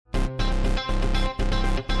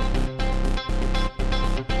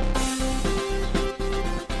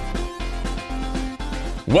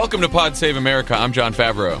Welcome to Pod Save America. I'm John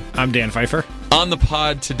Favreau. I'm Dan Pfeiffer. On the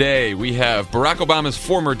pod today, we have Barack Obama's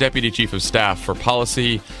former Deputy Chief of Staff for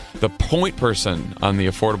Policy, the point person on the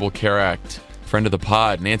Affordable Care Act, friend of the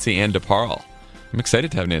pod, Nancy Ann DeParle. I'm excited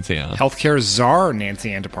to have Nancy on. Healthcare czar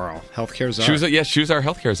Nancy Ann DeParle. Healthcare czar. She was our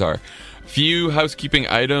healthcare czar. Few housekeeping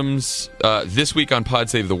items. This week on Pod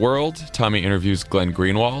Save the World, Tommy interviews Glenn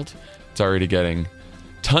Greenwald. It's already getting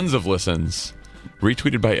tons of listens.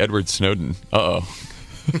 Retweeted by Edward Snowden. Uh-oh.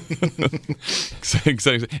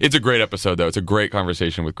 It's a great episode, though. It's a great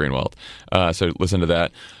conversation with Greenwald. So listen to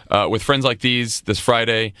that. With Friends Like These this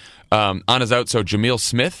Friday, Anna's out, so Jamil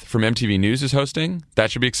Smith from MTV News is hosting.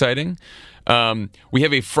 That should be exciting. We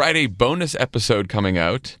have a Friday bonus episode coming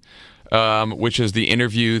out, which is the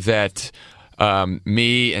interview that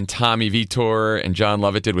me and Tommy Vitor and John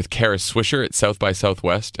Lovett did with Kara Swisher at South by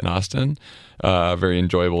Southwest in Austin. Very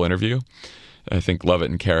enjoyable interview. I think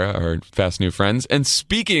Lovett and Kara are fast new friends. And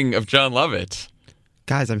speaking of John Lovett...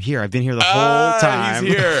 Guys, I'm here. I've been here the whole time.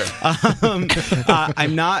 He's here.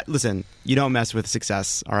 I'm not... Listen, you don't mess with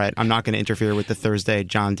success, all right? I'm not going to interfere with the Thursday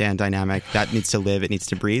John-Dan dynamic. That needs to live. It needs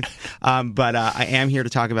to breathe. But I am here to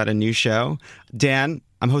talk about a new show. Dan,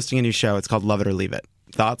 I'm hosting a new show. It's called Love It or Leave It.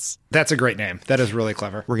 Thoughts? That's a great name. That is really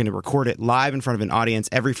clever. We're going to record it live in front of an audience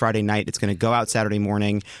every Friday night. It's going to go out Saturday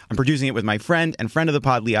morning. I'm producing it with my friend and friend of the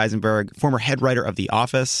pod, Lee Eisenberg, former head writer of The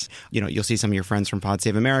Office. You know, you'll see some of your friends from Pod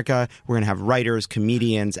Save America. We're going to have writers,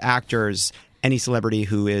 comedians, actors, any celebrity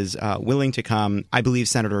who is willing to come. I believe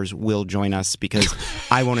senators will join us because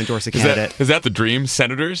I won't endorse a candidate. Is that the dream,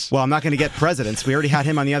 senators? Well, I'm not going to get presidents. We already had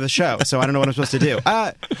him on the other show, so I don't know what I'm supposed to do.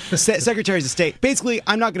 Secretaries of State. Basically,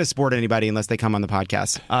 I'm not going to support anybody unless they come on the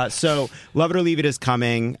podcast. So Love It or Leave It is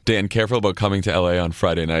coming. Dan, careful about coming to LA on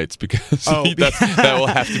Friday nights because that will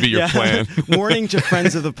have to be your plan. Warning to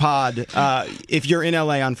friends of the pod. If you're in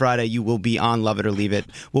LA on Friday, you will be on Love It or Leave It.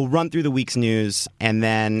 We'll run through the week's news, and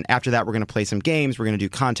then after that, we're going to play some games. We're going to do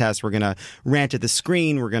contests. We're going to rant at the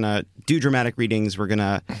screen. We're going to do dramatic readings. We're just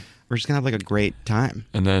going to have like a great time.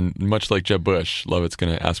 And then, much like Jeb Bush, Lovett's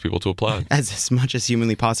going to ask people to applaud. As much as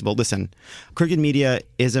humanly possible. Listen, Crooked Media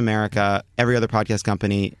is America. Every other podcast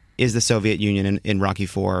company is the Soviet Union in Rocky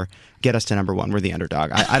IV. Get us to number one. We're the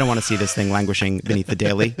underdog. I don't want to see this thing languishing beneath the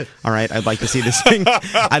daily. All right? I'd like to see this thing.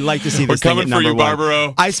 I'd like to see this thing at number one. We're coming for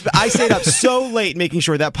you, Barbaro. I stayed up so late making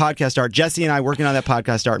sure that podcast art, Jesse and I working on that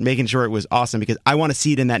podcast art, making sure it was awesome because I want to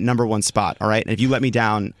see it in that number one spot. All right? And if you let me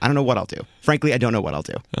down, I don't know what I'll do. Frankly, I don't know what I'll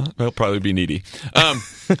do. I'll probably be needy.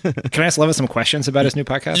 Can I ask Lovett some questions about his new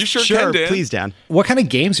podcast? You sure can, Dan. Please, Dan. What kind of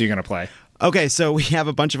games are you going to play? Okay, so we have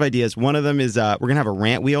a bunch of ideas. One of them is we're going to have a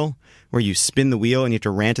rant wheel where you spin the wheel and you have to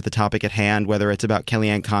rant at the topic at hand, whether it's about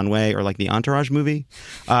Kellyanne Conway or like the Entourage movie.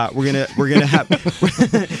 We're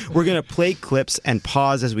gonna play clips and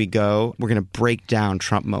pause as we go. We're gonna break down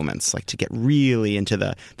Trump moments, like to get really into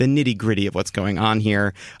the nitty gritty of what's going on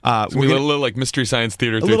here. We're a little like Mystery Science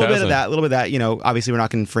Theater 3000. A little bit of that. You know, obviously we're not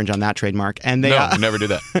going to infringe on that trademark. And no, never do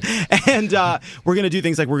that. And we're going to do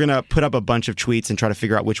things like we're going to put up a bunch of tweets and try to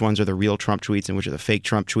figure out which ones are the real Trump tweets and which are the fake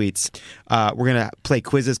Trump tweets. We're going to play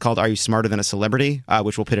quizzes called Are You Smarter Than a Celebrity,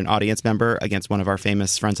 which will pit an audience member against one of our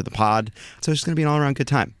famous friends of the pod. So it's going to be an all-around good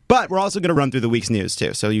time. But we're also going to run through the week's news,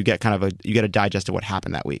 too. So you get a digest of what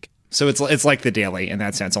happened that week. So it's like the Daily in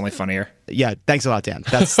that sense, only funnier. Yeah, thanks a lot, Dan.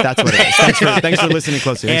 That's what it is. Thanks for listening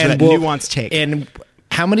closely. Thanks for that nuanced take. And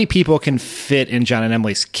how many people can fit in John and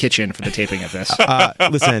Emily's kitchen for the taping of this?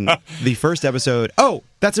 Listen, the first episode... Oh,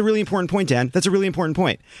 that's a really important point, Dan. That's a really important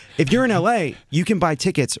point. If you're in LA, you can buy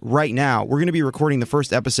tickets right now. We're going to be recording the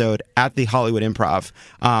first episode at the Hollywood Improv.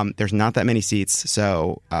 There's not that many seats,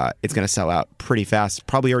 so it's going to sell out pretty fast.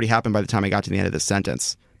 Probably already happened by the time I got to the end of this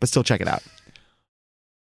sentence. But still check it out.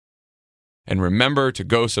 And remember to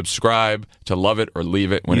go subscribe to Love It or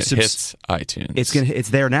Leave It when it hits iTunes. It's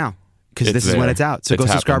there now. Because this is when it's out. So go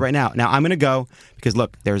subscribe right now. Now, I'm going to go because,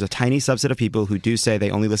 look, there's a tiny subset of people who do say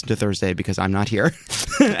they only listen to Thursday because I'm not here.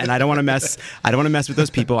 And I don't want to mess with those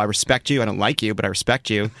people. I respect you. I don't like you, but I respect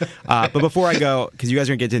you. But before I go, because you guys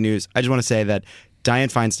are going to get to the news, I just want to say that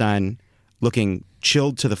Dianne Feinstein, looking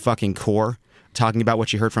chilled to the fucking core, talking about what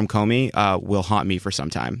she heard from Comey, will haunt me for some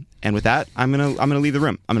time. And with that, I'm gonna leave the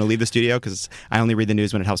room. I'm gonna leave the studio because I only read the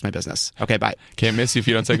news when it helps my business. Okay, bye. Can't miss you if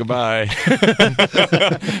you don't say goodbye.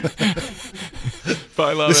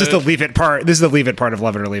 Bye, Love This It. is the leave it part. This is the leave it part of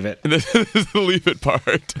Love It or Leave It. This is the leave it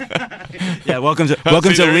part. Yeah, welcome to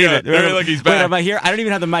Leave It. Like he's back. Wait, am I here? I don't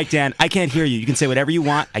even have the mic, Dan. I can't hear you. You can say whatever you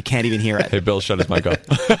want. I can't even hear it. Hey, Bill, shut his mic up.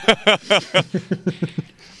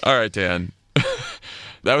 All right, Dan.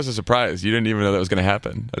 That was a surprise. You didn't even know that was going to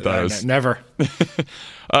happen. I thought it was never.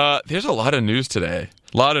 There's a lot of news today.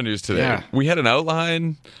 A lot of news today. Yeah. We had an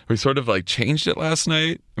outline. We sort of like changed it last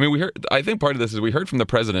night. I mean, I think part of this is we heard from the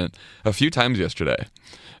president a few times yesterday.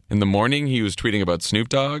 In the morning, he was tweeting about Snoop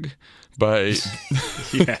Dogg. By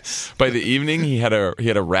by the evening, he had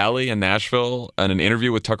a rally in Nashville and an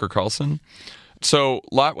interview with Tucker Carlson. So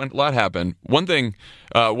lot happened. One thing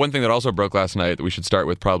that also broke last night that we should start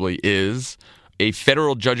with probably is a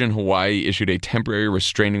federal judge in Hawaii issued a temporary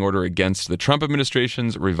restraining order against the Trump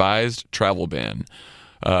administration's revised travel ban.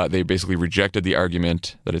 They basically rejected the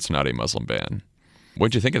argument that it's not a Muslim ban.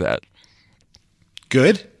 What'd you think of that?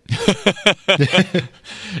 Good.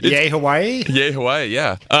 Yay, Hawaii? Yay, Hawaii,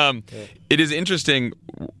 yeah. It is interesting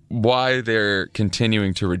why they're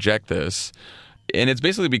continuing to reject this. And it's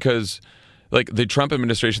basically because like the Trump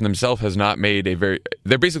administration themselves has not made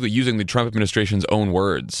they're basically using the Trump administration's own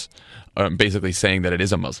words, basically saying that it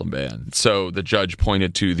is a Muslim ban. So the judge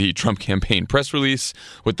pointed to the Trump campaign press release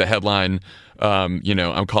with the headline,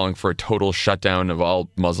 I'm calling for a total shutdown of all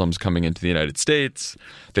Muslims coming into the United States.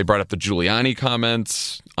 They brought up the Giuliani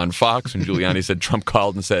comments on Fox when Giuliani said Trump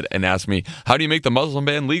called and asked me, how do you make the Muslim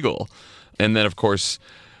ban legal? And then, of course,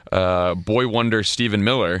 boy wonder Stephen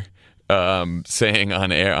Miller saying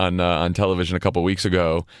on air on television a couple weeks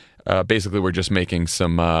ago, basically we're trying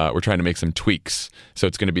to make some tweaks, so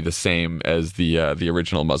it's going to be the same as the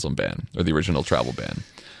original Muslim ban or the original travel ban.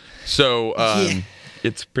 So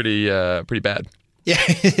it's pretty bad. Yeah,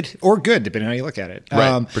 or good, depending on how you look at it.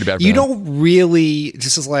 Right, pretty bad. You don't really.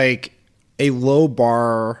 This is like a low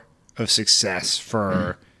bar of success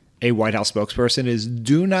for a White House spokesperson is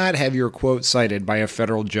do not have your quote cited by a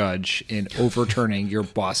federal judge in overturning your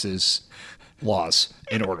boss's laws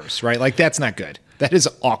and orders, right? Like, that's not good. That is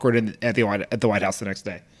awkward at the White House the next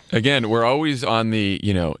day. Again, we're always on the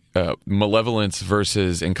malevolence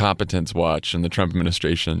versus incompetence watch in the Trump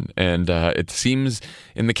administration, and it seems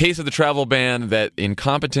in the case of the travel ban that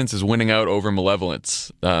incompetence is winning out over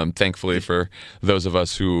malevolence. Thankfully for those of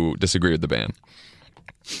us who disagree with the ban.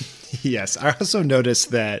 Yes, I also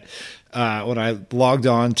noticed that when I logged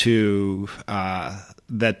on to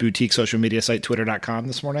that boutique social media site, twitter.com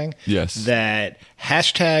this morning, yes, that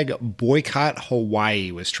hashtag boycott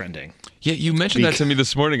Hawaii was trending. Yeah, you mentioned that to me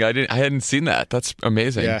this morning. I hadn't seen that. That's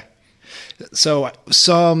amazing. Yeah. So what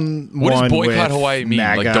does boycott Hawaii mean?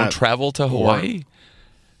 MAGA, like don't travel to Hawaii?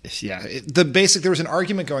 Yeah. There was an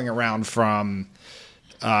argument going around from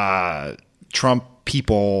Trump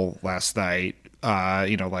people last night,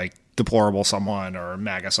 like deplorable someone or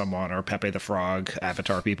MAGA someone or Pepe the Frog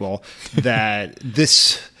avatar people that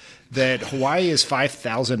Hawaii is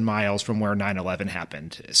 5,000 miles from where 9/11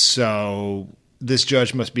 happened. So this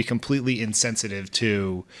judge must be completely insensitive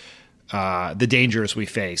to the dangers we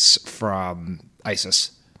face from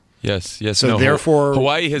ISIS. Yes. So therefore,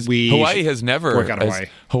 Hawaii has never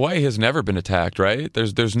been attacked, right?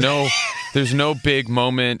 There's no big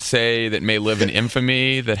moment, say, that may live in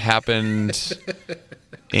infamy that happened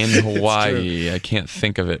in Hawaii. I can't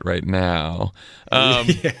think of it right now.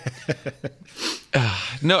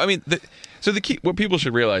 No, I mean, so the key, what people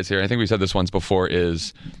should realize here, I think we said this once before,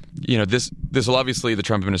 is, this will obviously, the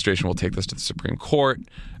Trump administration will take this to the Supreme Court.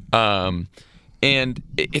 And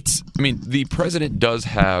the president does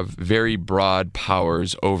have very broad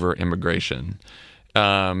powers over immigration,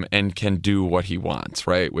 and can do what he wants,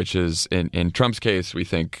 right? Which is, in Trump's case, we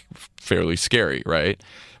think fairly scary, right?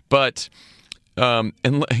 But and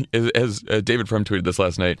as David Frum tweeted this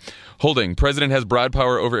last night, holding, president has broad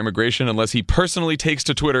power over immigration unless he personally takes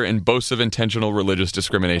to Twitter and boasts of intentional religious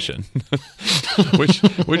discrimination,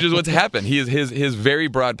 which is what's happened. His very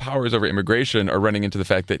broad powers over immigration are running into the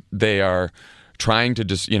fact that they are trying to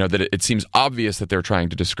that it seems obvious that they're trying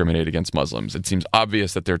to discriminate against Muslims. It seems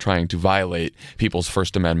obvious that they're trying to violate people's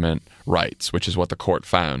First Amendment rights, which is what the court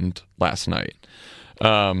found last night.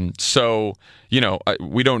 So,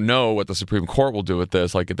 we don't know what the Supreme Court will do with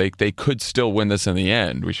this. Like, they could still win this in the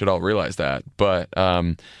end. We should all realize that. But,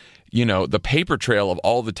 the paper trail of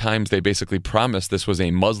all the times they basically promised this was a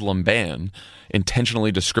Muslim ban,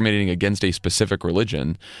 intentionally discriminating against a specific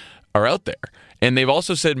religion, are out there. And they've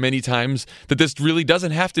also said many times that this really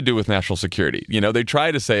doesn't have to do with national security. They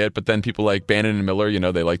try to say it, but then people like Bannon and Miller,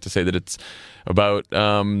 they like to say that it's about,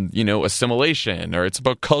 assimilation, or it's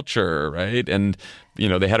about culture, right? And,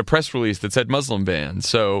 they had a press release that said Muslim ban.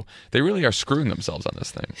 So they really are screwing themselves on this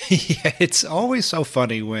thing. Yeah, it's always so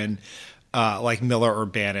funny when, like Miller or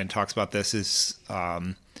Bannon talks about this as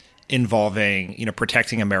involving,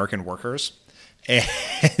 protecting American workers. And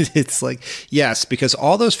it's like, yes, because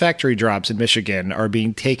all those factory jobs in Michigan are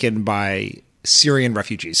being taken by Syrian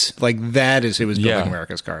refugees. Like, that is who was building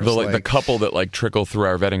America's cars. The couple that trickle through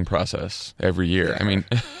our vetting process every year. Yeah. I mean,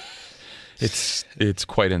 It's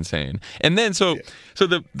quite insane. And then so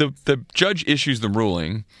the judge issues the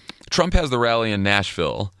ruling. Trump has the rally in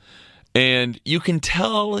Nashville, and you can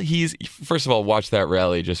tell he's, first of all, watch that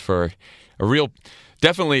rally just for a real,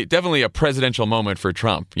 definitely a presidential moment for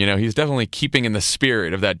Trump. You know, he's definitely keeping in the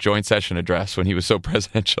spirit of that joint session address when he was so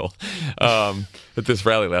presidential at this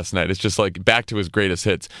rally last night. It's just like back to his greatest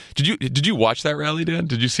hits. Did you watch that rally, Dan?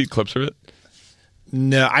 Did you see clips of it?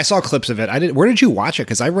 No, I saw clips of it. I didn't. Where did you watch it?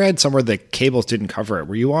 Because I read somewhere that cables didn't cover it.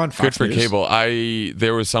 Were you on Fox Good for News? cable.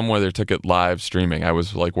 There was somewhere they took it live streaming. I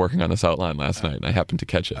was like working on this outline last night, and I happened to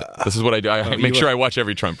catch it. This is what I do. I make sure I watch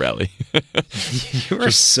every Trump rally. You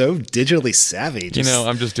are so digitally savvy.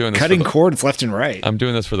 I'm just doing this cutting cords left and right. I'm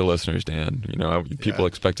doing this for the listeners, Dan. People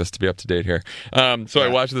expect us to be up to date here. I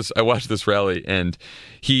watched this rally, and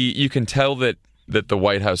you can tell that the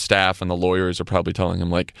White House staff and the lawyers are probably telling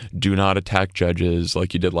him, like, do not attack judges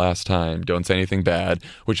like you did last time. Don't say anything bad,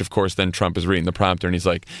 which, of course, then Trump is reading the prompter, and he's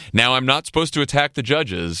like, now I'm not supposed to attack the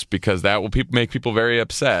judges because that will make people very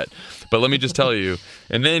upset. But let me just tell you.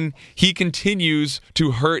 And then he continues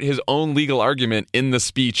to hurt his own legal argument in the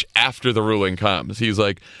speech after the ruling comes. He's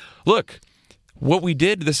like, look, what we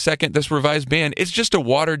did this revised ban, it's just a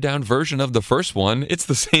watered down version of the first one. It's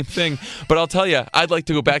the same thing, but I'll tell you, I'd like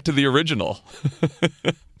to go back to the original.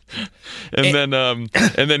 And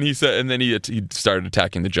then he started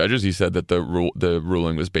attacking the judges. He said that the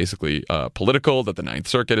ruling was basically political, that the Ninth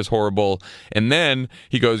Circuit is horrible. And then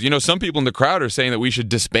he goes, some people in the crowd are saying that we should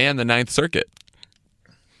disband the Ninth Circuit.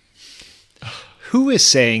 Who is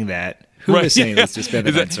saying that? Who is saying let's disband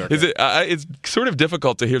the Ninth Circuit? It's sort of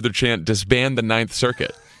difficult to hear the chant disband the Ninth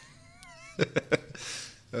Circuit.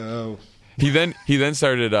 Oh. He then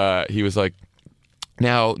started. He was like,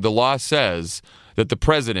 now the law says that the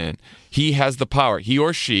president, he has the power. He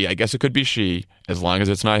or she, I guess it could be she, as long as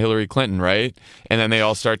it's not Hillary Clinton, right? And then they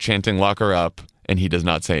all start chanting "lock her up," and he does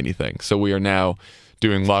not say anything. So we are now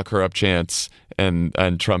doing "lock her up" chants, and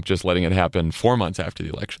Trump just letting it happen 4 months after the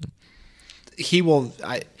election. He will.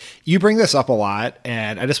 You bring this up a lot,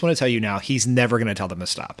 and I just want to tell you now, he's never going to tell them to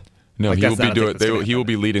stop. No, he will be doing. He will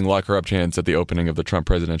be leading "lock her up" chants at the opening of the Trump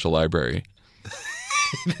Presidential Library.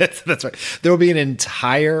 That's right. There will be an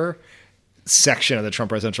entire section of the Trump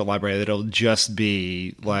Presidential Library that'll just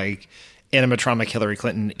be like animatronic Hillary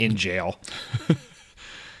Clinton in jail.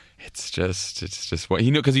 It's just what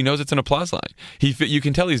he knows, because he knows it's an applause line. You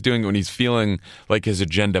can tell he's doing it when he's feeling like his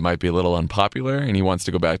agenda might be a little unpopular, and he wants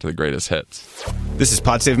to go back to the greatest hits. This is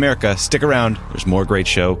Pod Save America. Stick around. There's more great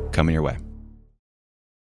show coming your way.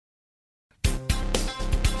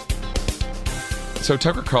 So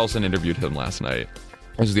Tucker Carlson interviewed him last night.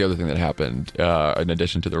 This is the other thing that happened in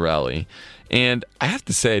addition to the rally. And I have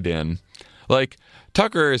to say, Dan, like,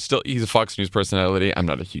 Tucker is he's a Fox News personality. I'm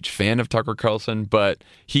not a huge fan of Tucker Carlson, but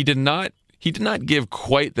he did not give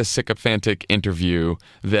quite the sycophantic interview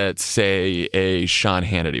that, say, a Sean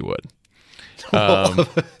Hannity would. I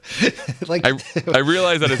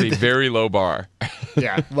realize that is a very low bar.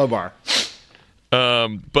 Yeah, low bar.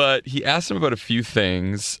 But he asked him about a few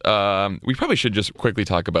things. We probably should just quickly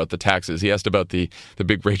talk about the taxes. He asked about the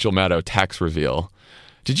big Rachel Maddow tax reveal.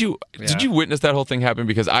 Did you witness that whole thing happen?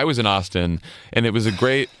 Because I was in Austin, and it was a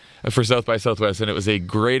great for South by Southwest, and it was a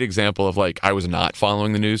great example of, like, I was not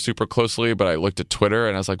following the news super closely, but I looked at Twitter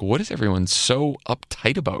and I was like, what is everyone so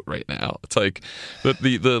uptight about right now? It's like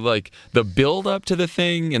the build up to the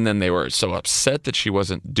thing, and then they were so upset that she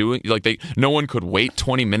wasn't doing, like, no one could wait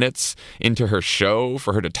 20 minutes into her show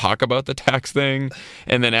for her to talk about the tax thing,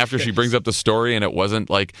 and then after she brings up the story and it wasn't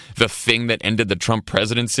like the thing that ended the Trump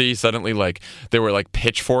presidency, suddenly, like, there were like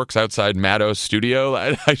pitchforks outside Maddow's studio.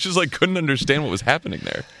 I just, like, couldn't understand what was happening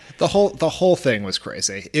there. The whole thing was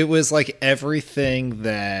crazy. It was like everything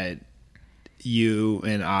that you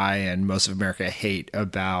and I and most of America hate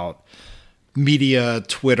about media,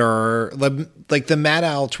 Twitter. Like the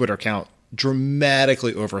Maddow Twitter account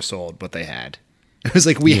dramatically oversold what they had. It was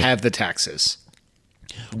like, we have the taxes.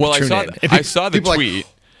 Well, I saw the tweet. Like,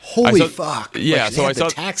 holy fuck. Yeah, like, so I saw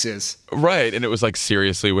the taxes. Right, and it was like,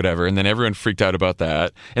 seriously, whatever. And then everyone freaked out about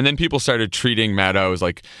that. And then people started treating Maddow as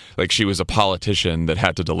like she was a politician that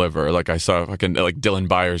had to deliver. Like, I saw fucking, like, Dylan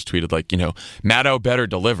Byers tweeted, like, Maddow better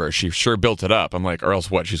deliver. She sure built it up. I'm like, or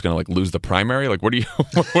else what? She's going to, like, lose the primary? Like, what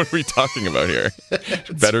are we talking about here?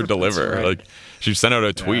 Better deliver. Right. Like, she sent out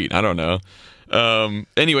a tweet. Yeah. I don't know.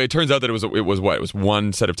 Anyway, it turns out that it was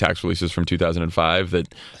one set of tax releases from 2005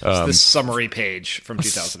 that the summary page from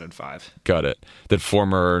 2005. Got it. That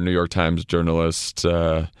former New York Times journalist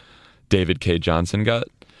David K. Johnson got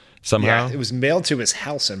somehow. Yeah, it was mailed to his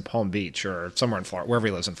house in Palm Beach or somewhere in Florida, wherever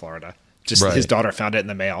he lives in Florida. Just right. His daughter found it in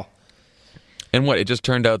the mail. And what? It just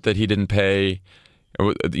turned out that he didn't pay,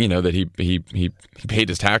 that he paid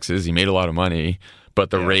his taxes. He made a lot of money,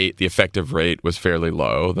 but the effective rate was fairly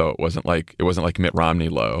low, though it wasn't like Mitt Romney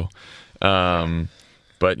low.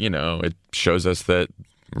 But it shows us that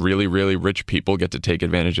really, really rich people get to take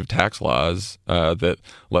advantage of tax laws that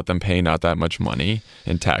let them pay not that much money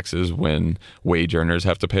in taxes when wage earners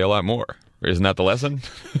have to pay a lot more. Isn't that the lesson?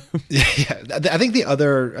 Yeah. I think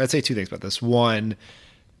I'd say two things about this. One,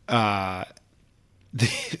 the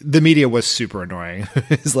media was super annoying.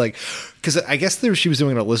 It's like, because I guess she was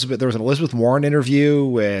doing there was an Elizabeth Warren interview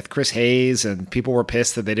with Chris Hayes, and people were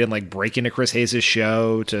pissed that they didn't break into Chris Hayes'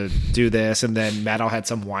 show to do this. And then Maddow had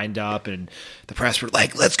some wind up, and the press were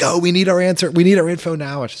like, "Let's go. We need our answer. We need our info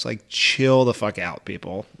now." It's just like, chill the fuck out,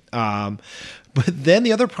 people. But then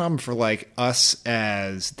the other problem for us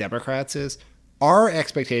as Democrats is our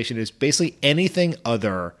expectation is basically anything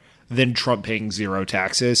other than Trump paying zero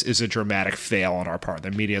taxes is a dramatic fail on our part.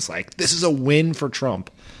 The media is like, this is a win for Trump.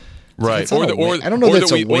 Right. I don't know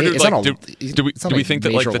that's a win. It's not a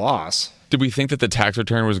major loss. Did we think that the tax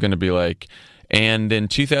return was going to be like, and in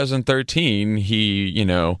 2013, he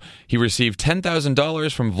received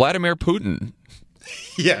 $10,000 from Vladimir Putin?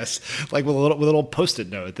 Yes. With a little Post-it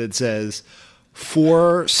note that says,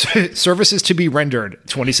 for services to be rendered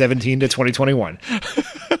 2017 to 2021.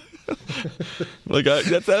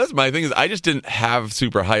 That's my thing is I just didn't have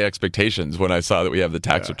super high expectations when I saw that we have the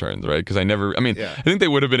tax returns, right? Because I think they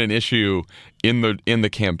would have been an issue in the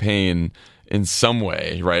campaign in some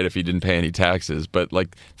way, right, if he didn't pay any taxes. But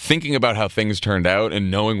thinking about how things turned out and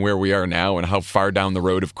knowing where we are now and how far down the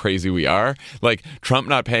road of crazy we are, Trump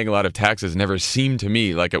not paying a lot of taxes never seemed to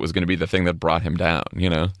me like it was going to be the thing that brought him down,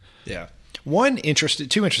 Yeah. One interesting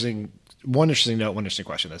note, one interesting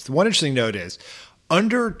question. The one interesting note is,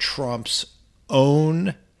 under Trump's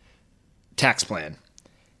own tax plan,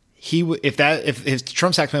 if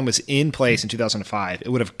Trump's tax plan was in place in 2005, it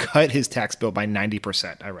would have cut his tax bill by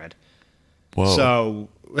 90%. I read. Whoa. So,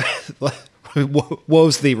 what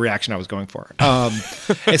was the reaction I was going for?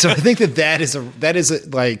 And so I think that is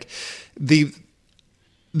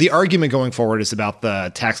the argument going forward is about the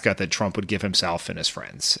tax cut that Trump would give himself and his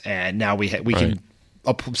friends, and now we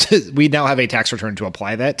now have a tax return to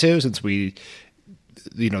apply that to, since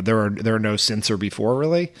there are no since or before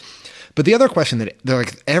really. But the other question that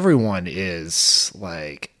everyone is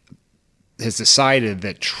has decided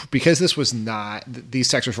that because this was not, these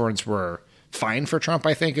tax returns were fine for Trump,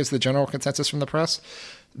 I think is the general consensus from the press,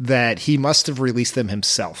 that he must have released them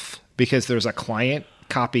himself because there's a client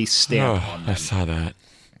copy stamp on them. I saw that.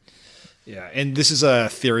 Yeah, and this is a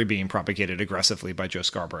theory being propagated aggressively by Joe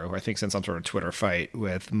Scarborough, who I think is in some sort of Twitter fight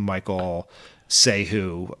with Michael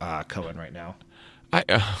Say-Who Cohen right now.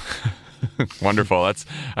 Wonderful.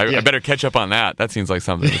 I better catch up on that. That seems like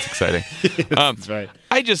something that's exciting. That's right.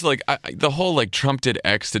 I just the whole Trump did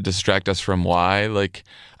X to distract us from Y.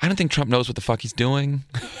 I don't think Trump knows what the fuck he's doing.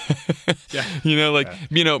 Yeah.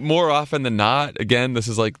 More often than not, again, this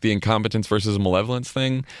is the incompetence versus malevolence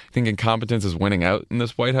thing. I think incompetence is winning out in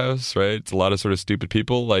this White House, right? It's a lot of sort of stupid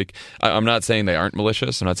people. I'm not saying they aren't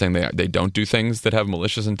malicious. I'm not saying they don't do things that have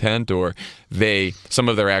malicious intent, or some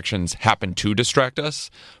of their actions happen to distract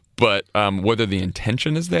us. But whether the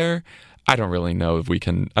intention is there, I don't really know if we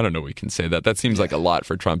can. I don't know if we can say that. That seems like a lot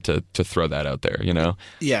for Trump to throw that out there.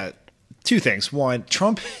 Yeah. Two things. One,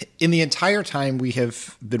 Trump, in the entire time we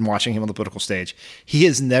have been watching him on the political stage, he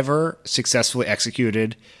has never successfully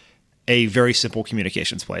executed a very simple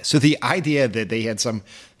communications play. So the idea that they had some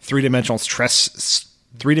three-dimensional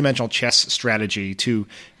chess strategy to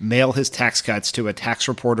mail his tax cuts to a tax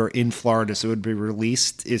reporter in Florida so it would be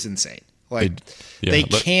released is insane. They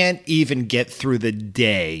can't even get through the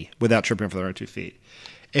day without tripping over their own 2 feet.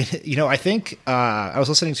 And, I think I was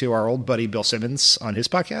listening to our old buddy Bill Simmons on his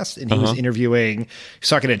podcast, and he was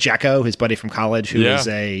talking to Jacko, his buddy from college, who is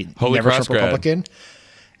a never Trump Republican.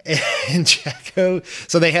 And Jacko,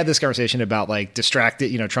 so they had this conversation about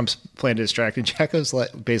distracted, Trump's plan to distract, and Jacko's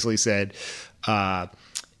basically said,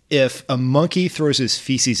 if a monkey throws his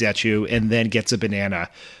feces at you and then gets a banana,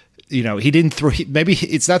 he didn't throw. Maybe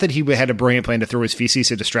it's not that he had a brilliant plan to throw his feces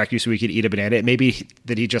to distract you so he could eat a banana. It may be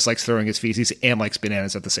that he just likes throwing his feces and likes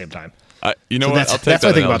bananas at the same time. What? That's what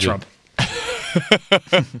I think about Trump.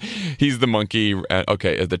 He's the monkey.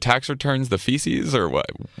 Okay, are the tax returns the feces or what?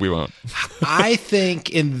 We won't. I think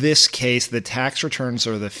in this case, the tax returns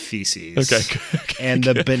are the feces. Okay, and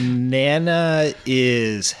the banana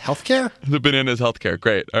is healthcare. The banana is healthcare.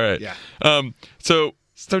 Great. All right. Yeah. So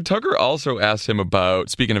Tucker also asked him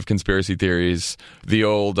about, speaking of conspiracy theories, the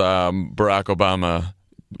old Barack Obama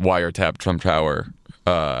wiretap Trump Tower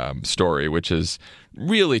story, which is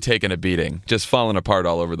really taken a beating, just falling apart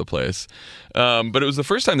all over the place. But it was the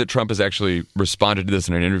first time that Trump has actually responded to this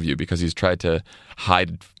in an interview, because he's tried to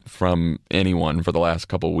hide from anyone for the last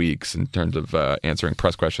couple of weeks in terms of answering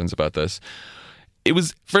press questions about this. It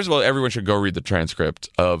was, first of all, everyone should go read the transcript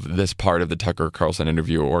of this part of the Tucker Carlson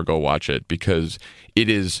interview or go watch it, because it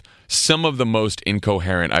is some of the most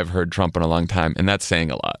incoherent I've heard Trump in a long time, and that's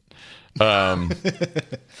saying a lot.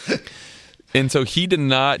 And so he did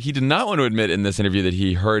not want to admit in this interview that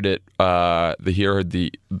he heard it, about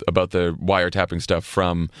the wiretapping stuff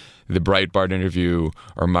from the Breitbart interview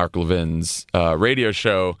or Mark Levin's radio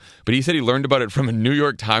show, but he said he learned about it from a New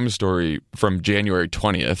York Times story from January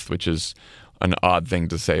 20th, which is an odd thing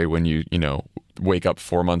to say when you wake up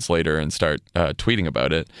 4 months later and start tweeting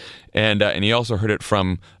about it. And he also heard it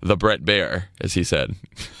from the Bret Baier, as he said.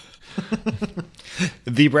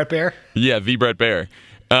 The Bret Baier? Yeah, the Bret Baier.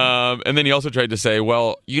 And then he also tried to say,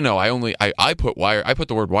 well, I put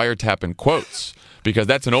the word wiretap in quotes because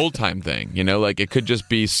that's an old time thing, like it could just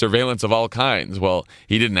be surveillance of all kinds. Well,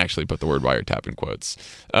 he didn't actually put the word wiretap in quotes,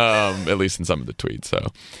 at least in some of the tweets.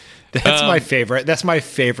 So that's my favorite. That's my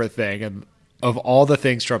favorite thing. And of all the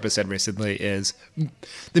things Trump has said recently is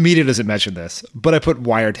the media doesn't mention this, but I put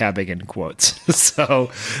wiretapping in quotes.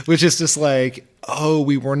 So, which is just like, oh,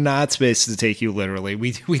 we were not supposed to take you literally.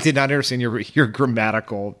 We did not understand your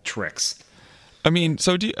grammatical tricks.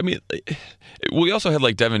 We also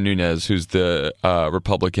had Devin Nunes, who's the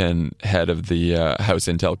Republican head of the House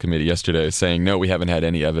Intel Committee yesterday, saying, no, we haven't had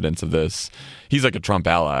any evidence of this. He's like a Trump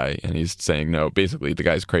ally, and he's saying, no, basically the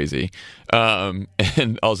guy's crazy. And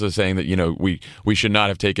also saying that, we should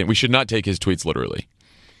not take his tweets literally.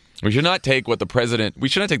 We should not take the President of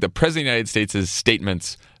the United States'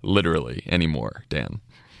 statements literally anymore, Dan.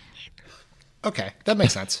 Okay, that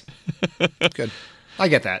makes sense. Good. I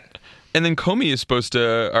get that. And then Comey is supposed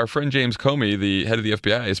to, our friend James Comey, the head of the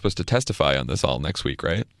FBI, is supposed to testify on this all next week,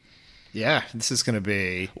 right? Yeah, this is going to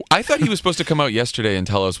be... I thought he was supposed to come out yesterday and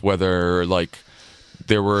tell us whether,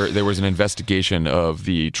 there was an investigation of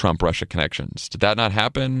the Trump-Russia connections. Did that not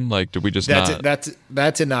happen? Did we just not...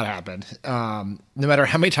 That did not happen. No matter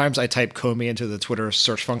how many times I type Comey into the Twitter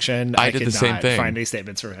search function, I could not find any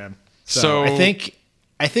statements from him. So I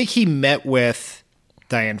think he met with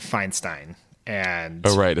Dianne Feinstein.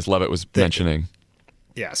 Oh, right, as Levitt was mentioning.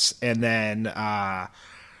 Yes, and then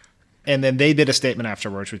they did a statement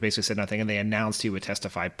afterwards, which basically said nothing, and they announced he would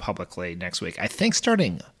testify publicly next week. I think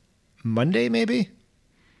starting Monday, maybe.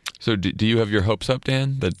 So, do you have your hopes up,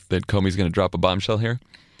 Dan, that Comey's going to drop a bombshell here?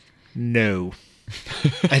 No,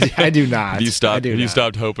 I do not. Have you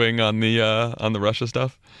stopped hoping on the Russia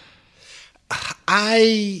stuff?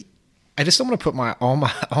 I just don't want to put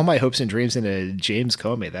all my hopes and dreams into James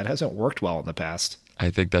Comey. That hasn't worked well in the past.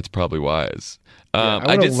 I think that's probably wise. I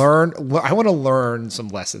want to learn some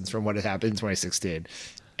lessons from what had happened in 2016.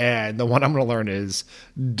 And the one I'm going to learn is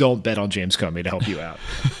don't bet on James Comey to help you out.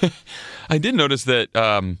 I did notice that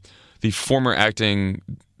the former acting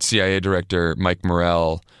CIA director, Mike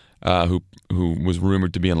Morrell, who was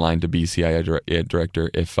rumored to be in line to be CIA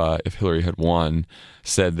director if Hillary had won,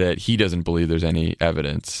 said that he doesn't believe there's any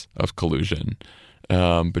evidence of collusion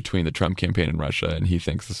between the Trump campaign and Russia, and he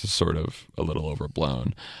thinks this is sort of a little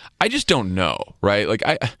overblown. I just don't know, right?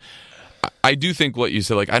 I do think what you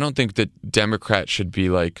said, I don't think that Democrats should be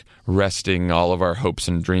resting all of our hopes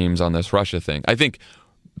and dreams on this Russia thing. I think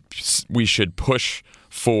we should push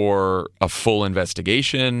for a full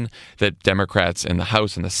investigation, that Democrats in the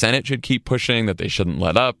House and the Senate should keep pushing, that they shouldn't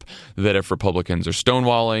let up, that if Republicans are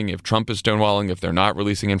stonewalling, if Trump is stonewalling, if they're not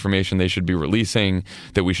releasing information they should be releasing,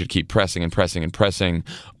 that we should keep pressing and pressing and pressing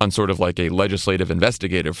on sort of a legislative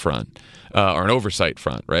investigative front or an oversight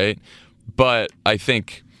front, right? But I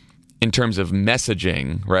think in terms of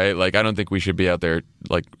messaging, right, I don't think we should be out there,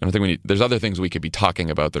 I don't think there's other things we could be talking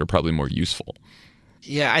about that are probably more useful.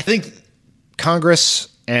 Yeah, I think Congress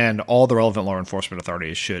and all the relevant law enforcement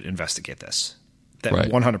authorities should investigate this. That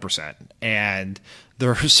right. 100%. And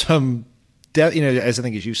there are some, as I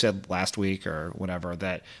think as you said last week or whatever,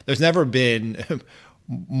 that there's never been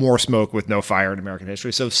more smoke with no fire in American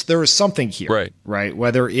history. So there is something here, right?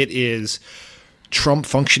 Whether it is Trump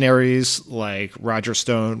functionaries like Roger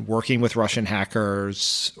Stone working with Russian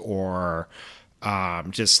hackers or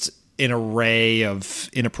just an array of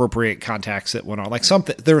inappropriate contacts that went on.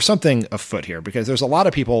 There was something afoot here because there's a lot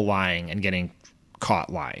of people lying and getting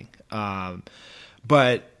caught lying.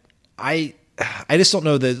 But I just don't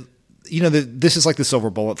know that, this is like the silver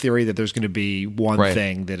bullet theory that there's going to be one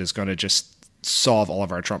thing that is going to just solve all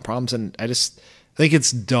of our Trump problems. And I think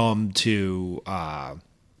it's dumb to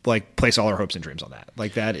like place all our hopes and dreams on that.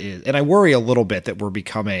 Like that is, and I worry a little bit that we're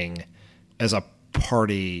becoming, as a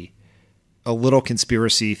party, a little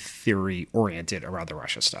conspiracy theory oriented around the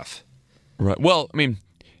Russia stuff. Right. Well, I mean,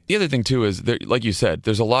 the other thing too is, like you said,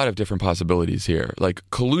 there's a lot of different possibilities here. Like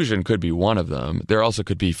collusion could be one of them. There also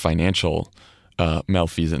could be financial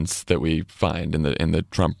malfeasance that we find in the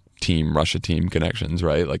Trump team, Russia team connections,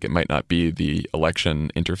 right? Like it might not be the election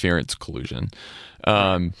interference collusion.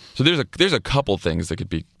 So there's a couple things that could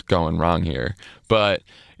be going wrong here. But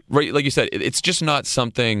right, like you said, it's just not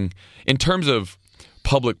something in terms of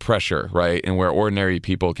public pressure, right? And where ordinary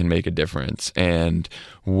people can make a difference, and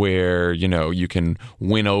where, you know, you can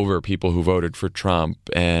win over people who voted for Trump,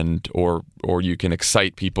 and or you can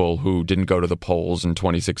excite people who didn't go to the polls in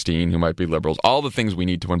 2016 who might be liberals. All the things we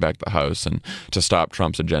need to win back the House and to stop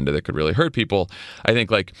Trump's agenda that could really hurt people. I think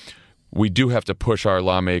like we do have to push our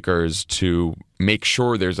lawmakers to make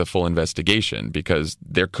sure there's a full investigation, because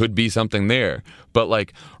there could be something there. But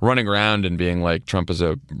like running around and being like Trump is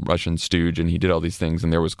a Russian stooge and he did all these things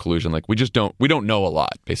and there was collusion, like we don't know a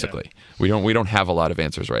lot, basically. Yeah. We don't have a lot of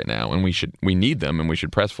answers right now, and we need them and we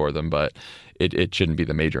should press for them, but it shouldn't be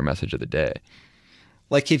the major message of the day.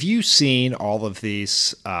 Like, have you seen all of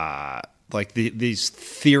these these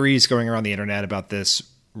theories going around the internet about this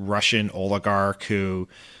Russian oligarch who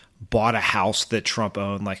bought a house that Trump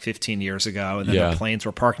owned like 15 years ago, and then their planes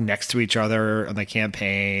were parked next to each other on the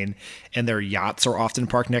campaign, and their yachts are often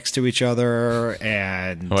parked next to each other.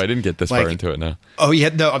 And I didn't get this far into it now. Oh, yeah,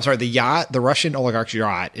 no, I'm sorry. The Russian oligarch's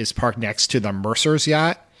yacht is parked next to the Mercer's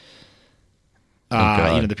yacht.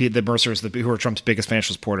 The Mercers, who are Trump's biggest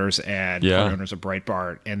financial supporters and part owners of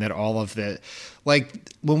Breitbart, and that all of the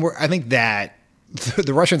I think that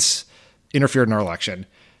the Russians interfered in our election.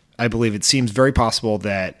 I believe it seems very possible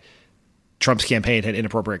that Trump's campaign had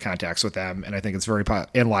inappropriate contacts with them, and I think it's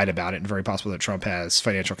and lied about it, and very possible that Trump has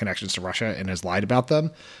financial connections to Russia and has lied about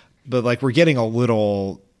them. But like we're getting a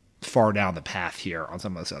little far down the path here on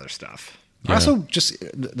some of this other stuff. Yeah. Also, just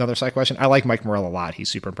another side question. I like Mike Morell a lot. He's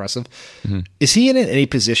super impressive. Mm-hmm. Is he in any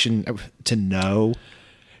position to know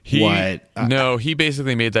what? No, he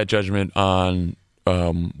basically made that judgment on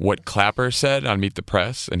what Clapper said on Meet the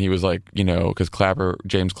Press, and he was like, you know, because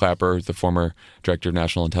James Clapper, the former director of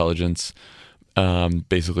national intelligence,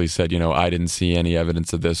 basically said, you know, I didn't see any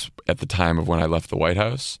evidence of this at the time of when I left the White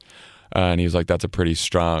House. And he was like, that's a pretty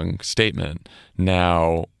strong statement.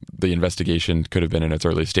 Now, the investigation could have been in its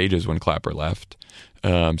early stages when Clapper left,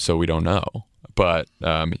 so we don't know. But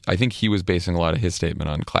I think he was basing a lot of his statement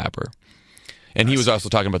on Clapper. And he was also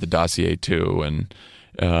talking about the dossier, too, and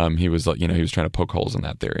he was like, you know, he was trying to poke holes in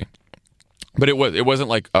that theory. But it wasn't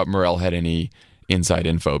like Morell had any inside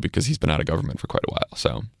info, because he's been out of government for quite a while.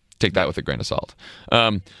 So take that with a grain of salt.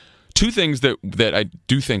 Two things that I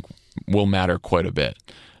do think will matter quite a bit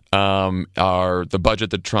are the budget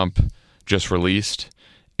that Trump just released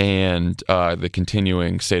and the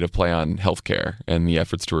continuing state of play on healthcare and the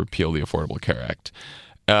efforts to repeal the Affordable Care Act.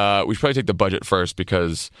 We should probably take the budget first,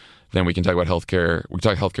 because then we can talk about healthcare. We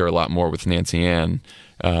can talk healthcare a lot more with Nancy Ann,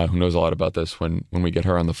 who knows a lot about this when we get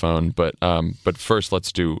her on the phone. But first,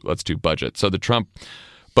 let's do budget. So the Trump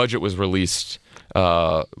budget was released,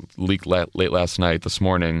 leaked late last night, this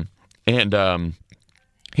morning, and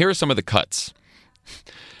here are some of the cuts.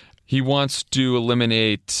 He wants to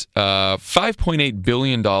eliminate $5.8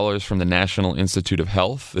 billion from the National Institute of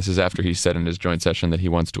Health. This is after he said in his joint session that he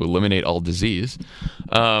wants to eliminate all disease.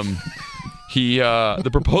 The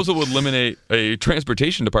proposal would eliminate a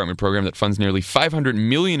transportation department program that funds nearly $500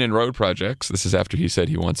 million in road projects. This is after he said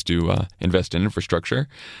he wants to invest in infrastructure.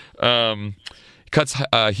 Cuts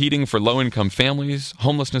heating for low-income families,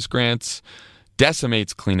 homelessness grants,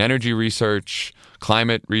 decimates clean energy research,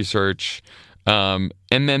 climate research.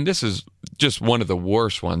 And then this is just one of the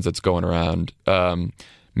worst ones that's going around.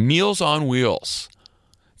 Meals on Wheels,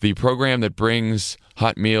 the program that brings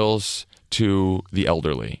hot meals to the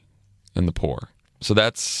elderly and the poor. So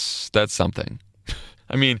that's something.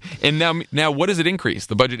 I mean, and now what does it increase?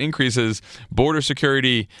 The budget increases border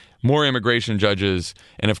security, more immigration judges,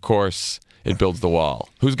 and of course, it builds the wall.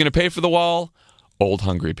 Who's going to pay for the wall? Old,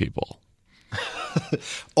 hungry people.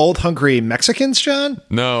 Old hungry Mexicans, John?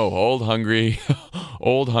 No, old hungry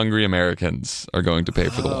Americans are going to pay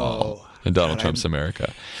for the wall in Donald Trump's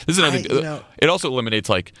America. This is another. It also eliminates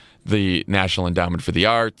like the National Endowment for the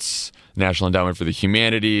Arts, National Endowment for the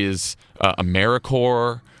Humanities,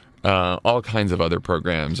 AmeriCorps. All kinds of other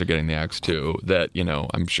programs are getting the axe too. That, you know,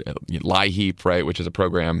 I'm sure LIHEAP, right, which is a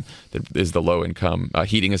program that is the low income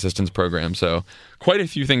heating assistance program. So quite a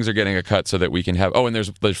few things are getting a cut so that we can have. Oh, and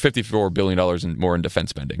there's $54 billion more in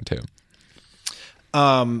defense spending too.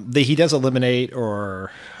 He does eliminate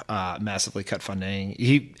or massively cut funding.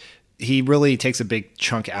 He really takes a big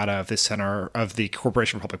chunk out of the center of the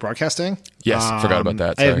Corporation for Public Broadcasting. Yes, forgot about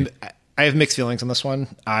that. Sorry. I have mixed feelings on this one.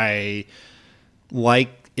 I like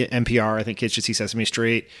NPR. I think kids should see Sesame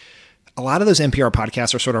Street. A lot of those NPR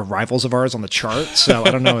podcasts are sort of rivals of ours on the chart, so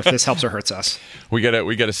I don't know if this helps or hurts us. We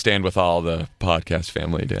gotta stand with all the podcast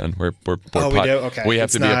family, Dan. We do. Okay. We have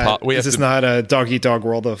it's to not, be. This is not a dog eat dog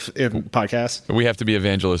world of podcasts. We have to be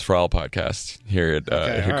evangelists for all podcasts here at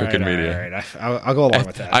Crooked Media. All right. I'll go along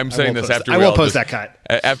with that. I'm saying this after I will post that cut.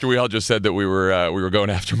 After we all just said that we were going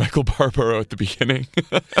after Michael Barbaro at the beginning.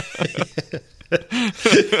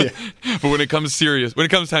 But when it comes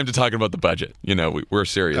time to talking about the budget, we're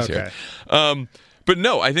serious here. But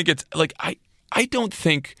no, I think it's like I don't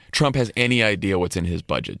think Trump has any idea what's in his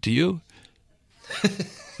budget. Do you?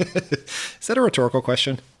 Is that a rhetorical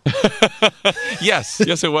question? Yes,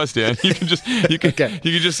 it was, Dan. You can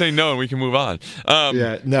just say no and we can move on.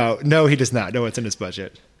 No, he does not know what's in his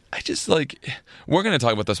budget. I just we're going to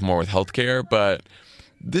talk about this more with healthcare, but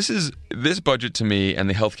this budget to me and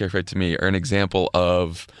the healthcare fight to me are an example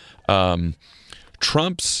of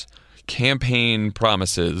Trump's campaign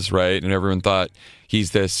promises, right? And everyone thought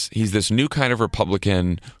he's this new kind of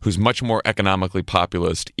Republican who's much more economically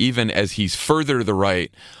populist, even as he's further to the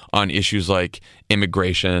right on issues like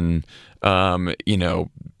immigration,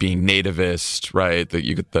 being nativist, right?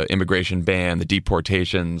 You get the immigration ban, the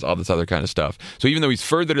deportations, all this other kind of stuff. So even though he's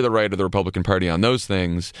further to the right of the Republican Party on those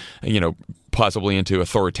things, possibly into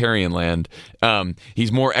authoritarian land,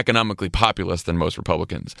 he's more economically populist than most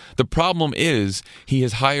Republicans. The problem is he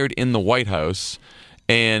has hired in the White House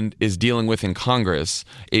and is dealing with in Congress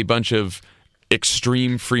a bunch of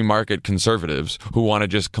extreme free market conservatives who want to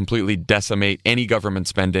just completely decimate any government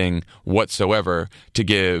spending whatsoever to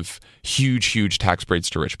give huge tax breaks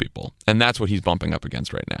to rich people. And that's what he's bumping up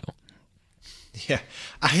against right now. Yeah.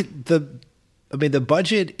 The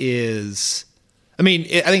budget is, I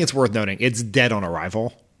think it's worth noting it's dead on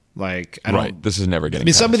arrival. This is never getting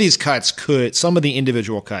passed. Some of these cuts some of the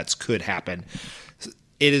individual cuts could happen.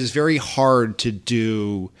 It is very hard to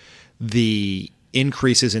do the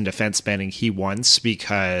increases in defense spending he wants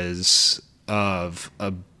because of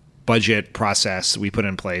a budget process we put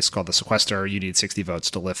in place called the sequester. You need 60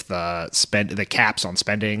 votes to lift the caps on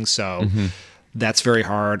spending. So that's very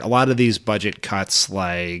hard. A lot of these budget cuts,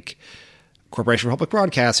 like Corporation for Public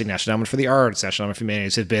Broadcasting, National Endowment for the Arts, National Endowment for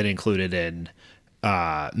Humanities, have been included in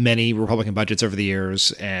many Republican budgets over the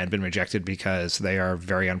years and been rejected because they are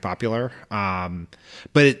very unpopular.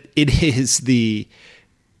 But it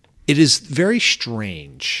is very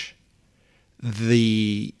strange,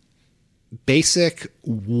 the basic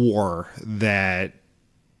war that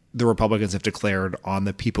the Republicans have declared on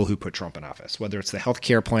the people who put Trump in office, whether it's the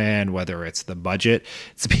healthcare plan, whether it's the budget.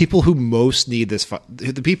 It's the people who most need this.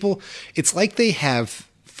 The people, it's like they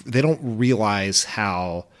don't realize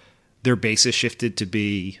how their base is shifted to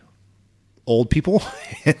be old people.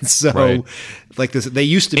 And so right. They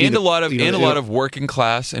used to be a lot of working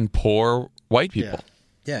class and poor white people.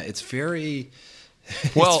 Yeah, it's very.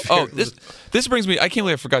 Well, this brings me. I can't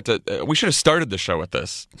believe I forgot to. We should have started the show with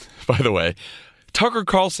this. By the way, Tucker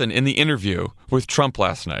Carlson in the interview with Trump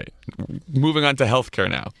last night. Moving on to healthcare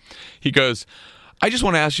now, he goes, "I just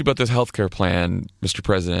want to ask you about this healthcare plan, Mr.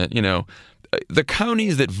 President. The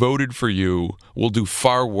counties that voted for you will do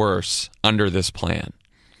far worse under this plan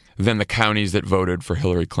than the counties that voted for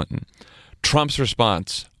Hillary Clinton." Trump's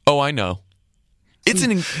response: "Oh, I know."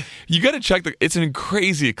 You got to check it's an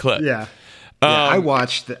crazy clip. Yeah. I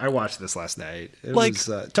watched this last night. It was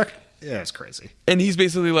Tucker. Yeah, it's crazy. And he's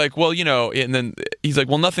basically like, well, and then he's like,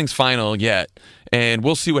 well, nothing's final yet, and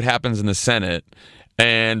we'll see what happens in the Senate,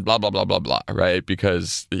 and blah blah blah blah blah, right?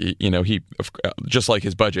 Because he just like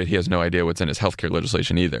his budget, he has no idea what's in his healthcare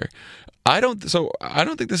legislation either. I don't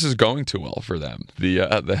think this is going too well for them. The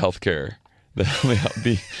healthcare, the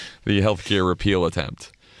healthcare repeal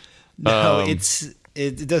attempt. No,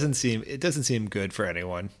 it doesn't seem good for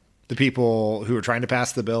anyone. The people who are trying to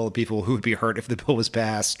pass the bill, the people who would be hurt if the bill was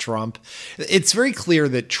passed, Trump. It's very clear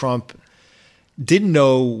that Trump didn't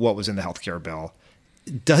know what was in the healthcare bill.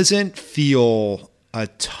 Doesn't feel a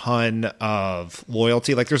ton of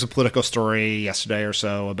loyalty. There's a Politico story yesterday or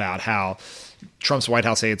so about how Trump's White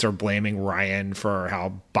House aides are blaming Ryan for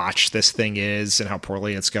how botched this thing is and how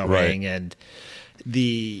poorly it's going. Right. And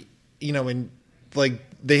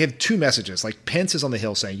they have two messages. Pence is on the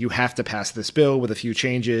Hill saying you have to pass this bill with a few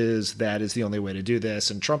changes. That is the only way to do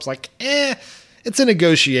this. And Trump's like, it's a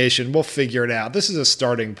negotiation. We'll figure it out. This is a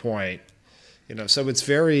starting point. So it's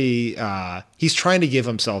very he's trying to give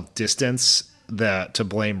himself distance to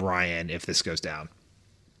blame Ryan if this goes down.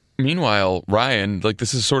 Meanwhile, Ryan, like,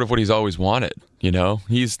 this is sort of what he's always wanted. You know,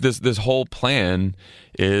 he's this whole plan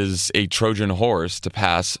is a Trojan horse to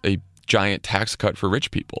pass a giant tax cut for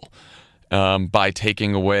rich people by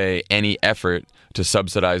taking away any effort to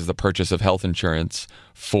subsidize the purchase of health insurance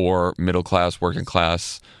for middle class, working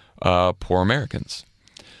class, poor Americans.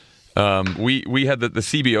 We had the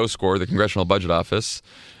CBO score, the Congressional Budget Office,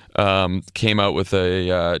 came out with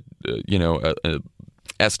a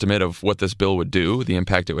estimate of what this bill would do, the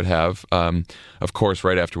impact it would have. Of course,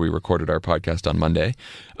 right after we recorded our podcast on Monday,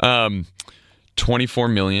 24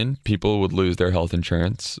 million people would lose their health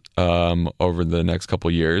insurance over the next couple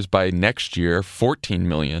of years. By next year, 14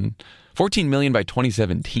 million by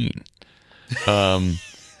 2017.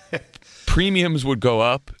 Premiums would go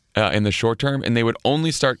up in the short term, and they would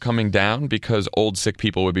only start coming down because old, sick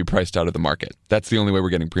people would be priced out of the market. That's the only way we're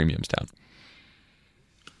getting premiums down.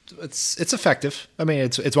 It's effective. I mean,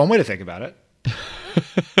 it's one way to think about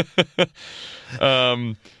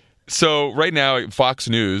it. So right now, Fox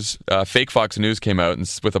News, fake Fox News came out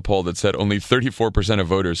with a poll that said only 34% of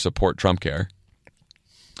voters support Trump care.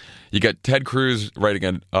 You got Ted Cruz writing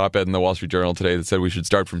an op-ed in the Wall Street Journal today that said we should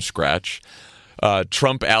start from scratch.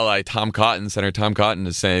 Trump ally Senator Tom Cotton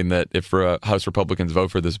is saying that if House Republicans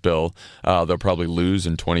vote for this bill, they'll probably lose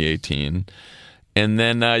in 2018. And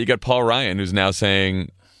then you got Paul Ryan, who's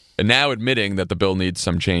now admitting that the bill needs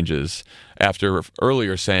some changes after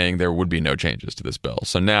earlier saying there would be no changes to this bill.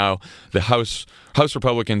 So now the House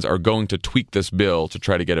Republicans are going to tweak this bill to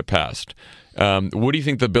try to get it passed. What do you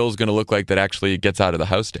think the bill is going to look like that actually gets out of the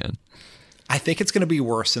House, Dan? I think it's going to be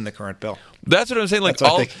worse than the current bill. That's what I'm saying. Like,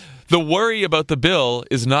 the worry about the bill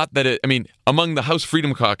is not that among the House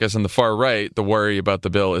Freedom Caucus and the far right, the worry about the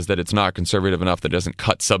bill is that it's not conservative enough, that it doesn't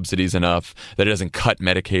cut subsidies enough, that it doesn't cut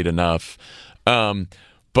Medicaid enough.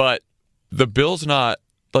 But the bill's not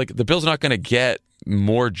going to get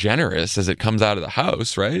more generous as it comes out of the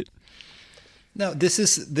House, right? No, this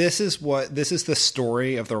is the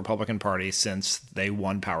story of the Republican Party since they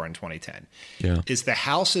won power in 2010. Yeah. Is the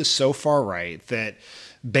House is so far right that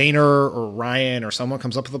Boehner or Ryan or someone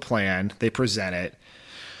comes up with a plan, they present it,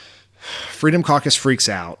 Freedom Caucus freaks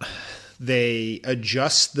out, they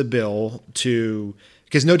adjust the bill to,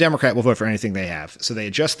 because no Democrat will vote for anything they have, so they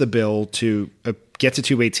adjust the bill to get to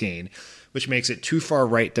 218, which makes it too far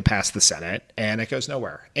right to pass the Senate, and it goes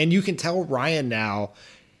nowhere. And you can tell Ryan now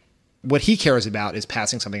what he cares about is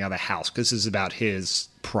passing something out of the House, because this is about his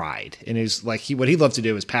pride. And what he'd love to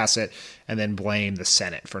do is pass it and then blame the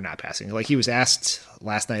Senate for not passing. Like, he was asked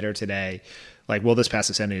last night or today, like, will this pass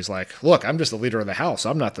the Senate? He's like, look, I'm just the leader of the House.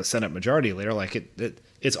 I'm not the Senate majority leader. Like,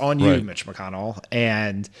 it's on you, right, Mitch McConnell.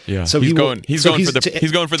 And so he's going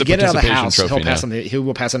for the get it out of the House. Trophy he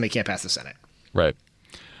will pass something. He can't pass the Senate. Right.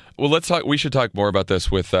 Well, we should talk more about this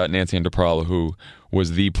with Nancy Ann DePaul, who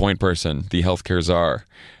was the point person, the healthcare czar,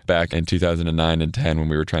 back in 2009 and 10 when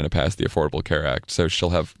we were trying to pass the Affordable Care Act. So she'll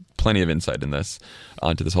have plenty of insight in this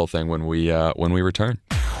onto this whole thing when we return.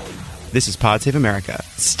 This is Pod Save America.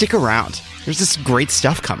 Stick around. There's this great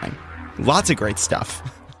stuff coming. Lots of great stuff.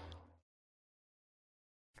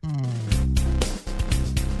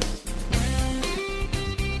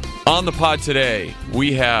 On the pod today,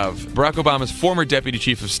 we have Barack Obama's former deputy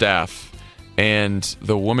chief of staff and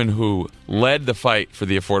the woman who led the fight for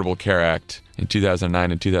the Affordable Care Act in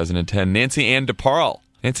 2009 and 2010, Nancy Ann DePaul.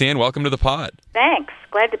 Nancy Ann, welcome to the pod. Thanks.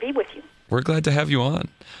 Glad to be with you. We're glad to have you on.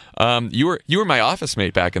 You were my office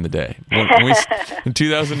mate back in the day. In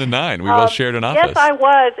 2009, we both shared an office. Yes, I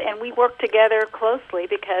was, and we worked together closely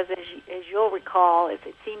because, as you'll recall, it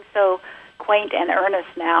seems so quaint and earnest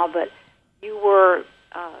now, but you were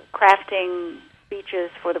crafting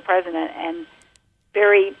speeches for the president and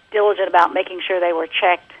very diligent about making sure they were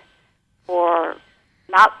checked for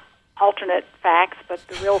not alternate facts, but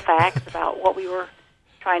the real facts about what we were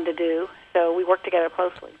trying to do. So we worked together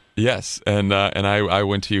closely. Yes, and I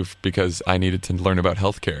went to you because I needed to learn about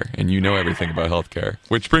healthcare, and you know everything about healthcare.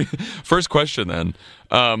 First question then,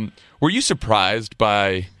 were you surprised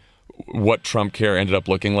by what Trump care ended up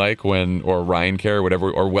looking like or Ryan care, whatever,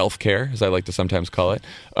 or wealth care, as I like to sometimes call it?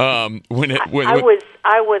 I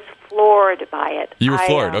was floored by it. You were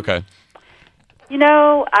floored, okay. You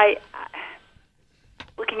know, I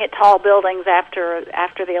looking at tall buildings after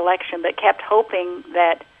the election, but kept hoping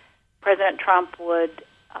that President Trump would,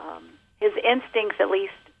 his instincts at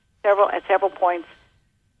least at several points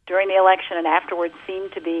during the election and afterwards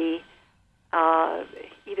seemed to be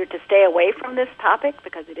either to stay away from this topic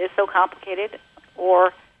because it is so complicated,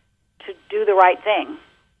 or to do the right thing,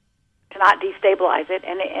 to not destabilize it.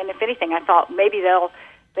 And if anything, I thought maybe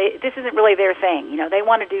this isn't really their thing. You know, they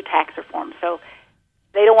want to do tax reform. So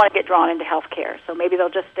they don't want to get drawn into health care. So maybe they'll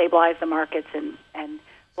just stabilize the markets and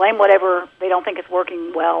blame whatever they don't think is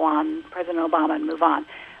working well on President Obama and move on.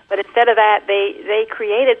 But instead of that, they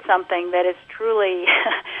created something that is truly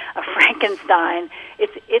a Frankenstein.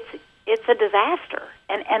 It's a disaster,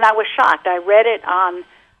 and I was shocked. I read it on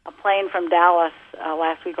a plane from Dallas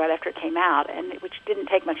last week, right after it came out, and which didn't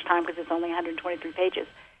take much time because it's only 123 pages.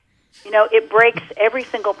 You know, it breaks every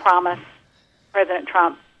single promise President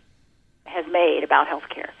Trump has made about health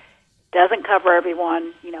care. Doesn't cover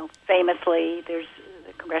everyone. You know, famously, the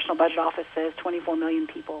Congressional Budget Office says 24 million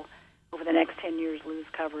people over the next 10 years lose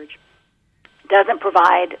coverage. Doesn't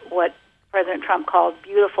provide what President Trump called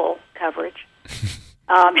beautiful coverage.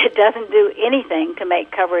 It doesn't do anything to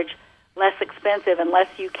make coverage less expensive unless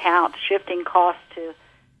you count shifting costs to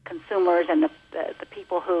consumers and the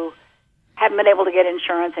people who haven't been able to get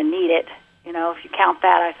insurance and need it. You know, if you count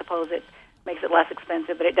that, I suppose it makes it less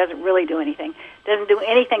expensive, but it doesn't really do anything. It doesn't do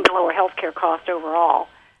anything to lower health care costs overall.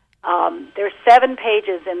 There's 7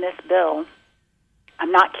 pages in this bill.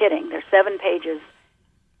 I'm not kidding. There's 7 pages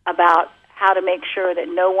about how to make sure that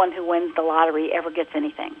no one who wins the lottery ever gets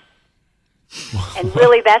anything. And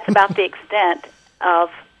really, that's about the extent of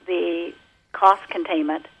the cost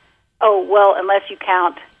containment. Oh, well, unless you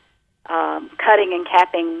count cutting and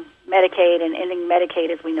capping Medicaid and ending Medicaid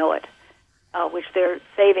as we know it, which they're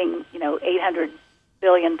saving, $800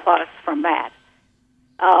 billion plus from that.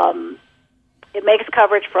 It makes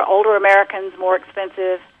coverage for older Americans more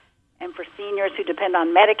expensive, and for seniors who depend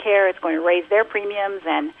on Medicare, it's going to raise their premiums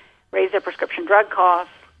and raise their prescription drug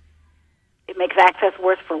costs. It makes access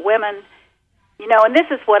worse for women. And this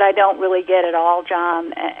is what I don't really get at all,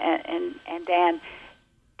 John and Dan.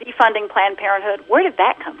 Defunding Planned Parenthood, where did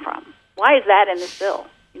that come from? Why is that in this bill?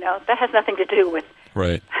 That has nothing to do with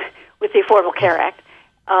with the Affordable Care Act.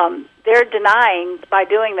 They're denying, by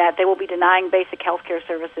doing that, they will be denying basic health care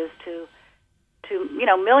services to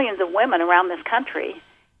millions of women around this country.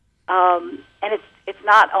 And it's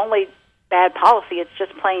not only bad policy, it's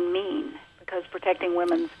just plain mean, because protecting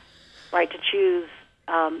women's right to choose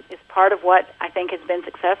is part of what I think has been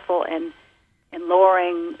successful in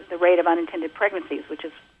lowering the rate of unintended pregnancies, which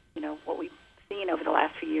is what we've seen over the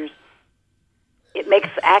last few years. It makes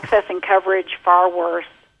access and coverage far worse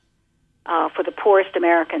for the poorest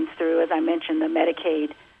Americans through, as I mentioned, the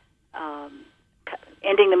Medicaid,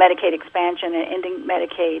 ending the Medicaid expansion and ending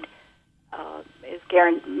Medicaid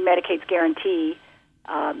Medicaid's guarantee.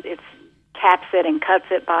 It caps it and cuts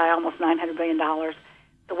it by almost $900 billion.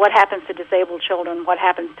 So what happens to disabled children? What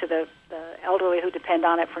happens to the elderly who depend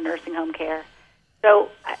on it for nursing home care? So,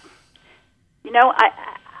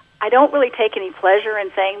 I don't really take any pleasure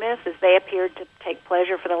in saying this, as they appeared to take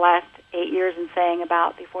pleasure for the last 8 years in saying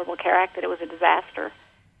about the Affordable Care Act that it was a disaster.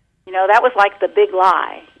 That was like the big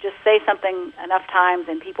lie. Just say something enough times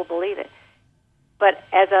and people believe it. But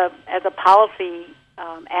as a policy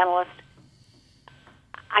analyst,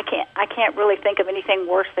 I can't really think of anything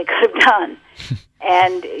worse they could have done.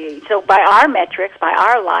 And so by our metrics, by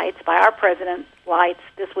our lights, by our president's lights,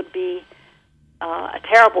 this would be a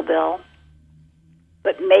terrible bill.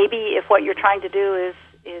 But maybe if what you're trying to do is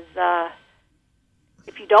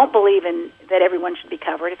if you don't believe in that everyone should be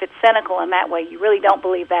covered, if it's cynical in that way, you really don't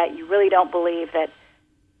believe that, you really don't believe that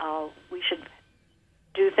we should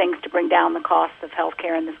do things to bring down the cost of health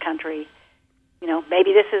care in this country,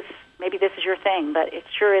 maybe this is your thing, but it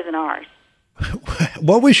sure isn't ours.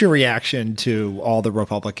 What was your reaction to all the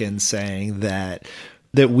Republicans saying that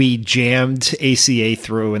we jammed ACA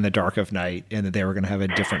through in the dark of night and that they were going to have a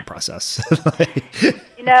different process?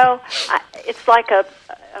 It's like a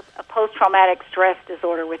post-traumatic stress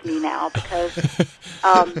disorder with me now, because,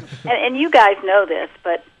 and you guys know this,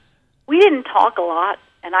 but we didn't talk a lot,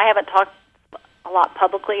 and I haven't talked a lot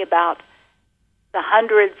publicly about the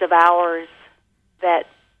hundreds of hours that,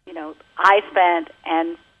 I spent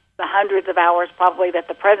and the hundreds of hours probably that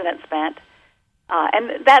the president spent.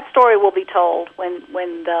 And that story will be told when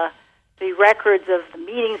the records of the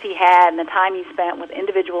meetings he had and the time he spent with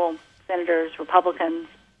individual senators, Republicans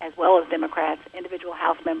as well as Democrats, individual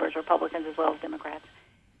House members, Republicans as well as Democrats,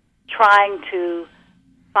 trying to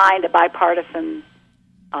find a bipartisan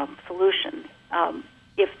solution.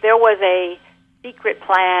 If there was a secret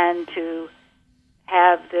plan to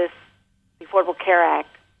have the Affordable Care Act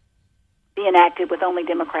be enacted with only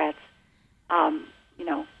Democrats,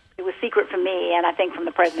 it was secret from me, and I think from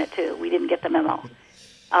the president too. We didn't get the memo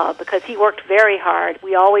because he worked very hard.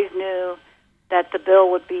 We always knew that the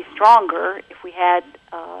bill would be stronger if we had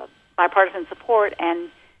bipartisan support, and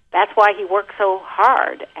that's why he worked so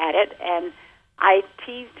hard at it. And I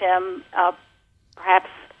teased him, perhaps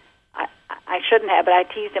I I shouldn't have, but I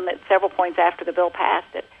teased him at several points after the bill passed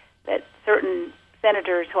that certain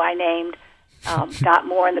senators who I named got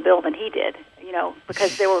more in the bill than he did,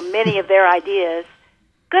 because there were many of their ideas,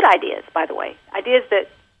 good ideas, by the way, ideas that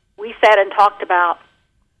we sat and talked about,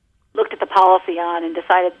 looked at the policy on, and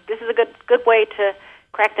decided this is a good way to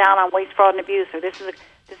crack down on waste, fraud, and abuse, or this is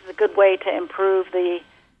a good way to improve the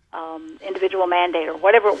individual mandate, or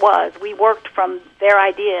whatever it was. We worked from their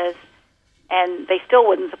ideas, and they still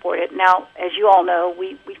wouldn't support it. Now, as you all know,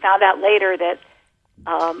 we found out later that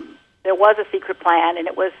there was a secret plan, and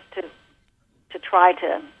it was to try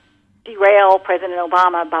to derail President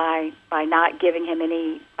Obama by not giving him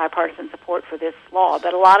any bipartisan support for this law.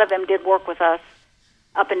 But a lot of them did work with us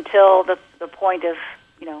up until the point of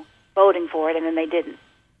voting for it, and then they didn't.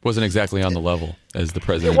 Wasn't exactly on the level as the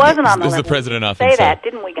president. It wasn't on the level. As the president often said. That,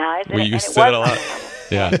 didn't we, guys? We said it a lot.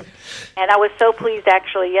 Yeah. And I was so pleased,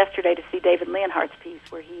 actually, yesterday to see David Leonhardt's piece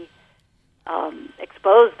where he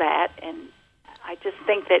exposed that, and I just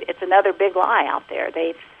think that it's another big lie out there.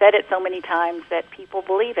 They've said it so many times that people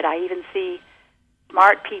believe it. I even see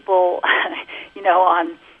smart people,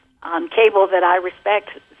 on cable that I respect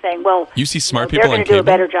saying, well, you see smart they're people going on to do cable? a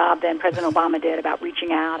better job than President Obama did about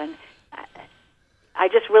reaching out, and I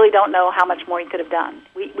just really don't know how much more he could have done.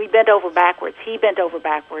 We bent over backwards. He bent over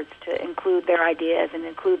backwards to include their ideas and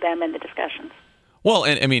include them in the discussions. Well,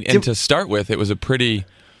 and to start with, it was pretty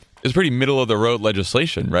middle of the road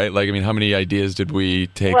legislation, right? Like, how many ideas did we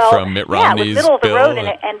take from Mitt Romney's it was middle of the bill? road,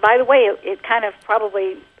 and by the way, it kind of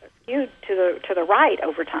probably skewed to the right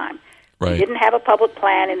over time. Right. We didn't have a public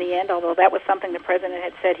plan in the end, although that was something the president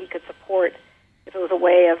had said he could support if it was a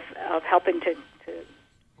way of helping to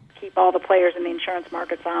keep all the players in the insurance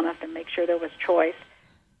markets honest and make sure there was choice.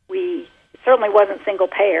 It certainly wasn't single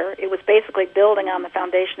payer. It was basically building on the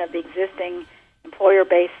foundation of the existing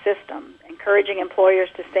employer-based system, encouraging employers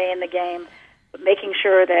to stay in the game, but making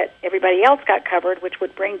sure that everybody else got covered, which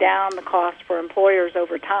would bring down the cost for employers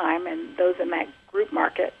over time and those in that group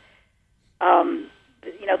market.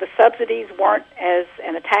 The subsidies weren't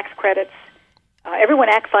and the tax credits. Everyone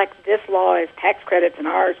acts like this law is tax credits and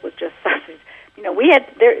ours was just subsidies.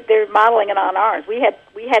 They're modeling it on ours. We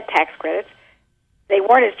had tax credits. They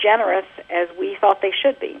weren't as generous as we thought they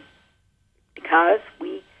should be because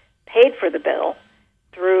we paid for the bill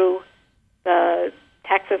through the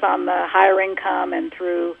taxes on the higher income and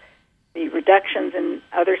through the reductions in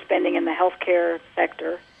other spending in the healthcare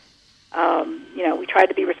sector. We tried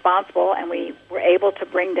to be responsible, and we were able to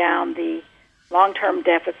bring down the long-term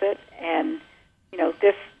deficit. And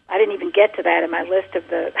this, I didn't even get to that in my list of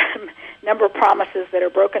the number of promises that are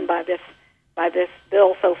broken by this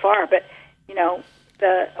bill so far. But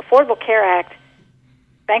the Affordable Care Act.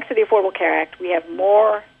 Thanks to the Affordable Care Act, we have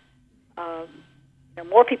more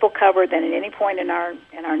people covered than at any point in our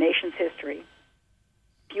nation's history.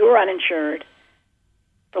 Fewer uninsured,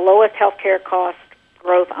 the lowest health care cost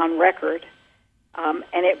growth on record,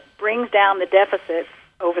 and it brings down the deficit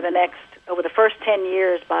over the first 10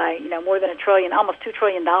 years by more than $1 trillion, almost $2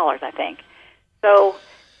 trillion, I think. So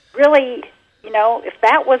really, if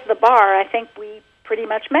that was the bar, I think we pretty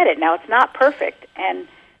much met it. Now, it's not perfect, and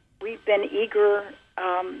we've been eager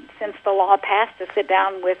since the law passed to sit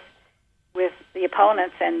down with the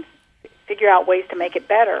opponents and figure out ways to make it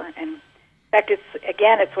better. And in fact,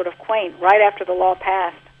 it's sort of quaint. Right after the law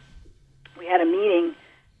passed, we had a meeting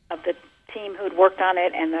of the team who'd worked on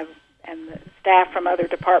it and the staff from other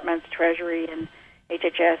departments, Treasury and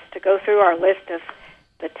HHS, to go through our list of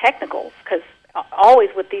the technicals, because always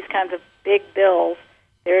with these kinds of big bills,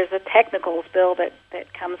 there's a technicals bill that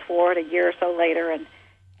comes forward a year or so later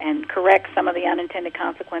and corrects some of the unintended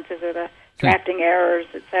consequences or the drafting errors,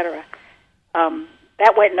 et cetera.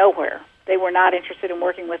 That went nowhere. They were not interested in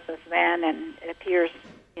working with us then, and it appears,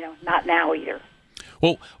 not now either.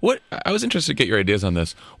 Well, I was interested to get your ideas on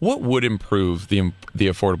this. What would improve the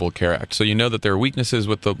Affordable Care Act? So that there are weaknesses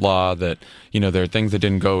with the law, that there are things that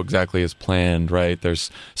didn't go exactly as planned, right? There's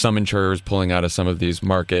some insurers pulling out of some of these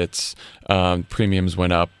markets. Premiums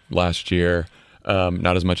went up last year,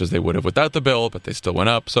 not as much as they would have without the bill, but they still went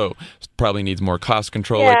up. So it probably needs more cost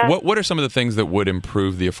control. Yeah. Like, what are some of the things that would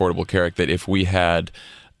improve the Affordable Care Act that if we had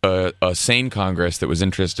a sane Congress that was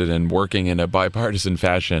interested in working in a bipartisan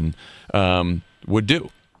fashion would do?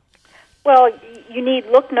 Well, you need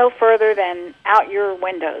look no further than out your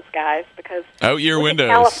windows, guys, because out your windows,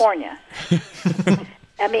 California.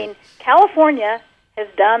 California has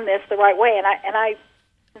done this the right way, and I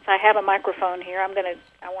since I have a microphone here, I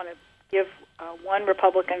want to give one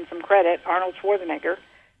Republican some credit, Arnold Schwarzenegger,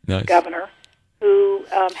 nice. Governor, who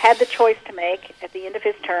had the choice to make at the end of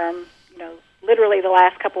his term, literally the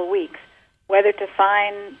last couple of weeks, whether to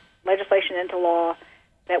sign legislation into law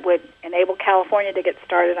that would enable California to get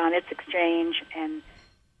started on its exchange and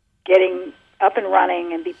getting up and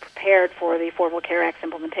running and be prepared for the Affordable Care Act's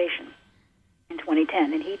implementation in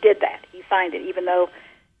 2010. And he did that. He signed it, even though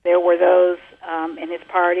there were those in his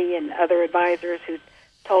party and other advisors who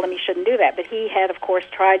told him he shouldn't do that. But he had, of course,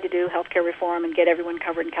 tried to do health care reform and get everyone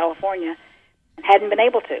covered in California and hadn't been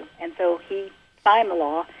able to. And so he signed the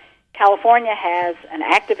law. California has an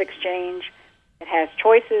active exchange. It has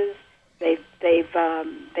choices. They've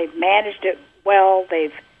managed it well.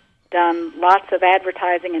 They've done lots of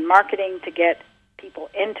advertising and marketing to get people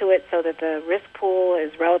into it so that the risk pool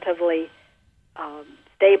is relatively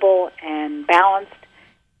stable and balanced,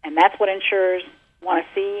 and that's what insurers want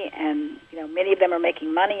to see. And many of them are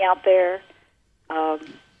making money out there.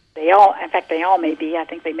 They all may be. I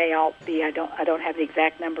think they may all be. I don't have the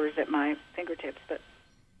exact numbers at my fingertips, but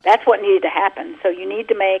that's what needed to happen. So you need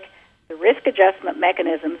to make the risk adjustment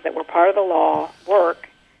mechanisms that were part of the law work.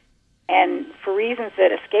 And for reasons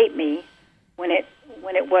that escape me, when it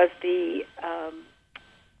was the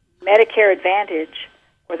Medicare Advantage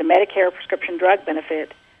or the Medicare prescription drug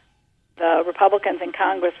benefit, the Republicans in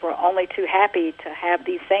Congress were only too happy to have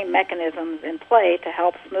these same mechanisms in play to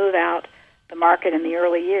help smooth out the market in the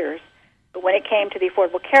early years. But when it came to the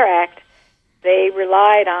Affordable Care Act, they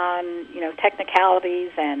relied on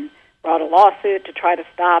technicalities and brought a lawsuit to try to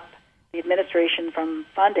stop the administration from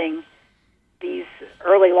funding these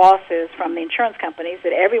early losses from the insurance companies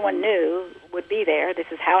that everyone knew would be there. This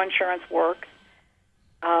is how insurance works.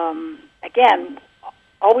 Again,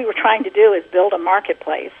 all we were trying to do is build a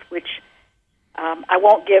marketplace, which I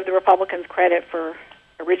won't give the Republicans credit for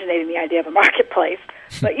originating the idea of a marketplace,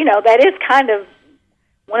 but that is kind of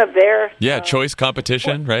one of their choice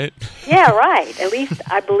competition, right? Yeah, right. At least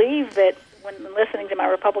I believe that when listening to my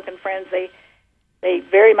Republican friends, they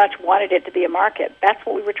very much wanted it to be a market. That's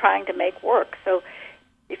what we were trying to make work. So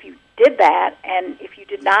if you did that, and if you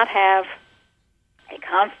did not have a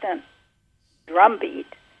constant drumbeat,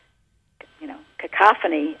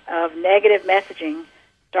 cacophony of negative messaging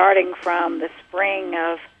starting from the spring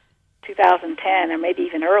of 2010, or maybe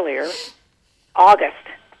even earlier, August,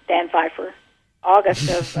 Dan Pfeiffer, August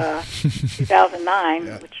of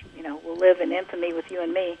 2009, which, will live in infamy with you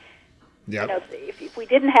and me. Yep. If we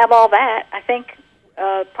didn't have all that, I think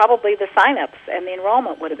probably the sign-ups and the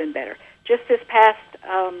enrollment would have been better. Just this past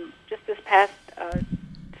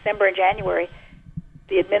December and January,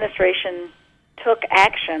 the administration took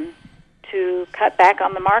action to cut back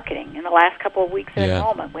on the marketing in the last couple of weeks of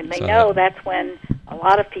enrollment, when they know that's when a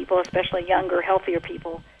lot of people, especially younger, healthier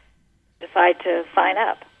people, decide to sign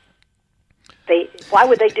up. Why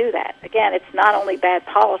would they do that? Again, it's not only bad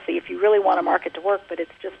policy if you really want a market to work, but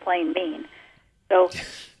it's just plain mean. So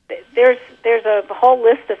there's a whole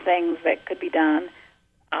list of things that could be done.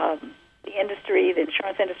 The industry, the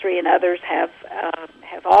insurance industry, and others have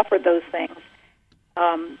offered those things.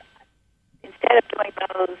 Instead of doing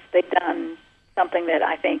those, they've done something that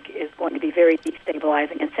I think is going to be very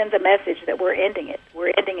destabilizing and sends a message that we're ending it.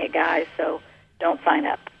 We're ending it, guys, so don't sign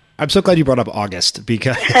up. I'm so glad you brought up August,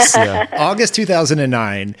 because August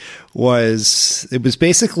 2009 was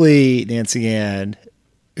basically, Nancy Ann,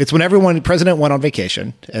 it's when President went on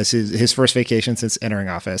vacation, as his first vacation since entering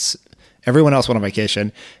office. Everyone else went on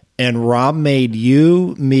vacation, and Rahm made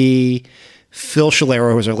you, me, Phil Shalero,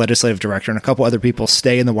 who was our legislative director, and a couple other people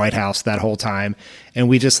stay in the White House that whole time. And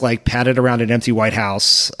we just padded around an empty White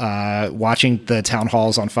House, watching the town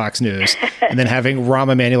halls on Fox News, and then having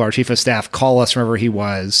Rahm Emanuel, our chief of staff, call us from wherever he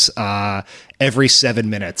was every 7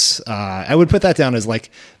 minutes. I would put that down as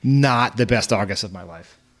not the best August of my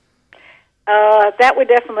life. That would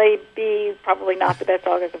definitely be probably not the best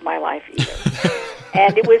August of my life either.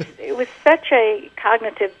 And it was such a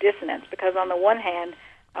cognitive dissonance, because on the one hand,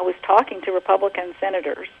 I was talking to Republican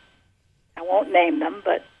senators, I won't name them,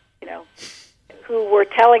 but, who were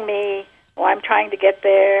telling me, well, I'm trying to get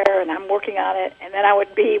there and I'm working on it. And then I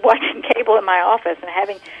would be watching cable in my office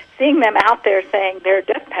and seeing them out there saying there are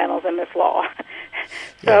death panels in this law.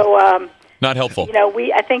 So, not helpful.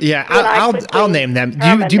 I think. Yeah, I'll name them.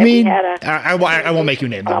 Do you mean? I won't make you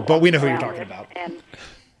name them, but we know who you're talking about. And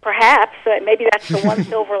perhaps maybe that's the one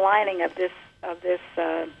silver lining of this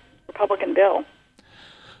Republican bill.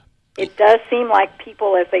 It does seem like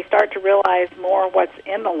people, as they start to realize more what's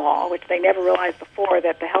in the law, which they never realized before,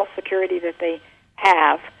 that the health security that they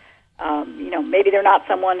have, maybe they're not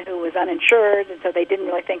someone who was uninsured, and so they didn't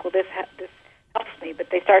really think, well, this helps me.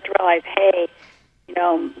 But they start to realize, hey,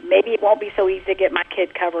 maybe it won't be so easy to get my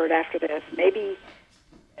kid covered after this. Maybe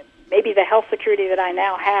the health security that I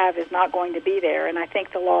now have is not going to be there, and I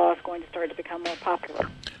think the law is going to start to become more popular.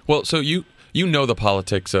 Well, so you you know the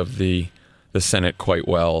politics of the Senate quite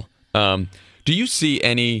well. Do you see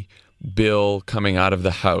any bill coming out of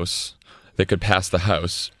the House that could pass the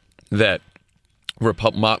House that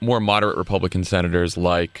more moderate Republican senators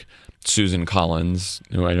like Susan Collins,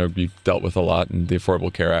 who I know you dealt with a lot in the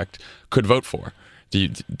Affordable Care Act, could vote for? Do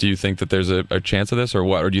you think that there's a chance of this, or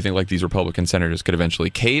what? Or do you think like these Republican senators could eventually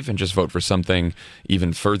cave and just vote for something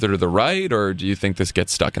even further to the right, or do you think this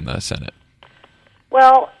gets stuck in the Senate?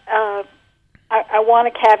 Well, I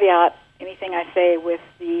want to caveat anything I say with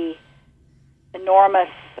the enormous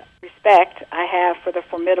respect I have for the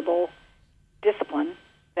formidable discipline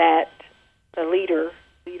that the leader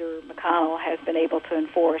McConnell, has been able to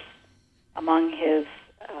enforce among his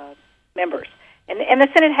members. And the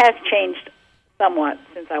Senate has changed somewhat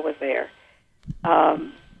since I was there.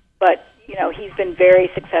 But, you know, he's been very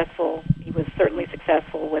successful. He was certainly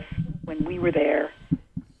successful when we were there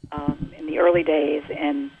in the early days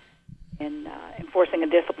in enforcing a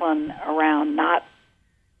discipline around not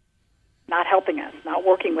helping us, not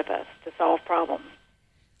working with us to solve problems.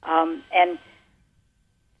 And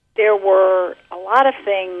there were a lot of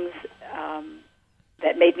things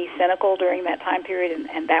that made me cynical during that time period,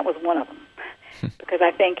 and that was one of them. Because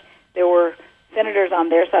I think there were senators on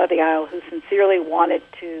their side of the aisle who sincerely wanted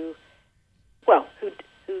to, well, who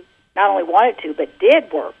not only wanted to, but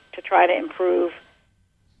did work to try to improve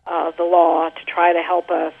the law, to try to help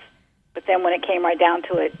us, but then when it came right down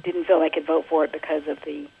to it, didn't feel they could vote for it because of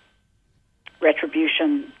the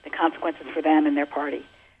retribution, the consequences for them and their party.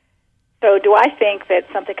 So do I think that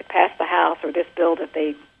something could pass the House, or this bill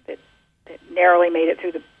that narrowly made it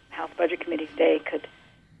through the House Budget Committee today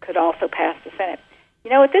could also pass the Senate? You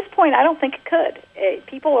know, at this point, I don't think it could.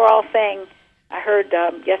 People are all saying, I heard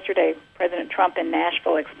yesterday President Trump in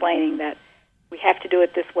Nashville explaining that we have to do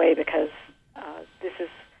it this way because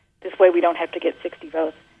this way we don't have to get 60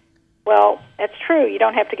 votes. Well, that's true. You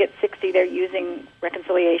don't have to get 60. They're using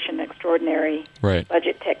reconciliation extraordinary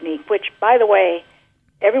budget technique, which, by the way,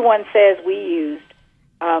 everyone says we used.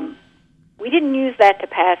 We didn't use that to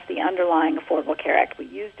pass the underlying Affordable Care Act. We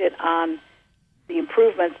used it on the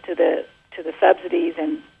improvements to the subsidies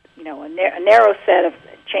and, you know, a narrow set of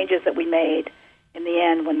changes that we made in the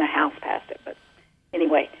end when the House passed it. But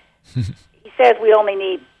anyway, he says we only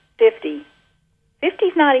need 50. 50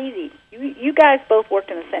 is not easy. You guys both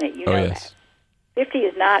worked in the Senate. You know that. 50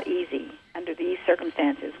 is not easy under these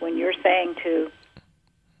circumstances when you're saying to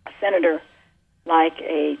a senator like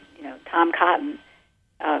Tom Cotton,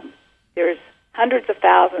 there's hundreds of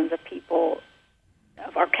thousands of people,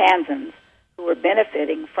 of Arkansans, who are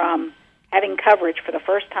benefiting from having coverage for the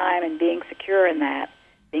first time and being secure in that,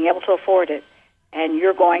 being able to afford it, and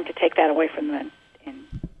you're going to take that away from them in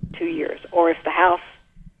 2 years. Or if the House,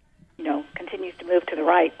 you know, continues to move to the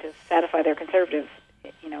right to satisfy their conservatives,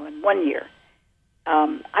 you know, in 1 year.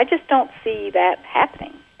 I just don't see that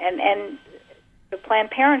happening. And the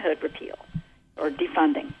Planned Parenthood repeal or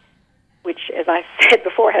defunding, which, as I said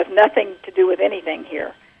before, has nothing to do with anything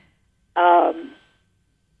here.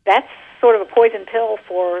 That's sort of a poison pill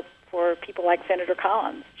for people like Senator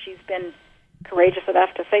Collins. She's been courageous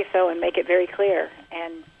enough to say so and make it very clear.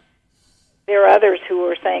 And there are others who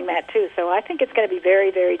are saying that too. So I think it's going to be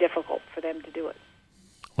very, very difficult for them to do it.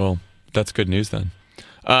 Well, that's good news then.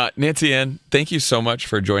 Nancy Ann, thank you so much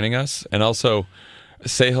for joining us. And also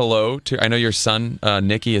say hello to, I know your son,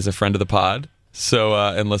 Nicky, is a friend of the pod. So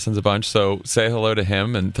and listens a bunch. So say hello to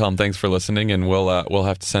him and tell him thanks for listening, and we'll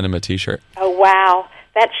have to send him a T-shirt. Oh wow,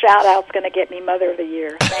 that shout out's going to get me Mother of the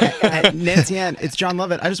Year. Thanks, Nancy Ann, it's John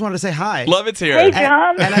Lovett. I just wanted to say hi. Lovett's here. Hey,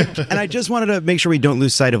 John. And I just wanted to make sure we don't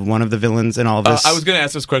lose sight of one of the villains in all of this. I was going to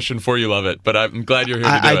ask this question for you, Lovett, but I'm glad you're here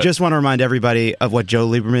to do it. I just want to remind everybody of what Joe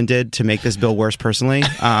Lieberman did to make this bill worse. Personally,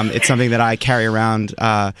 it's something that I carry around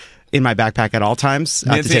in my backpack at all times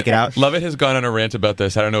to take it out. Lovett has gone on a rant about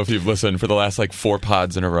this. I don't know if you've listened for the last 4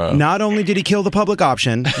 pods in a row. Not only did he kill the public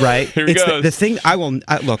option, right? Here he goes. The thing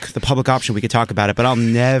look, the public option, we could talk about it, but I'll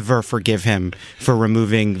never forgive him for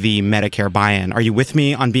removing the Medicare buy-in. Are you with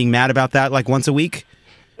me on being mad about that once a week?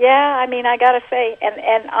 Yeah, I mean, I got to say,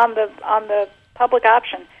 and on the public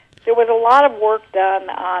option, there was a lot of work done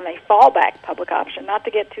on a fallback public option, not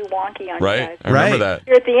to get too wonky on you guys. I remember that.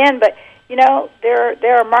 Here at the end, but you know, there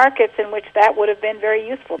are markets in which that would have been very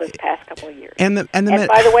useful this past couple of years. And by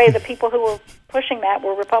the way, the people who were pushing that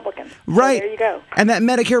were Republicans. Right. So there you go. And that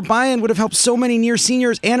Medicare buy-in would have helped so many near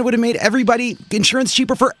seniors, and it would have made insurance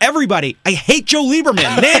cheaper for everybody. I hate Joe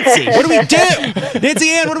Lieberman. Nancy, what do we do? Nancy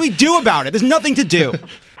Ann, what do we do about it? There's nothing to do.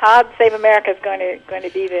 Pod Save America is going to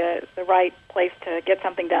be the right place to get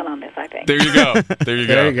something done on this, I think. There you go. There you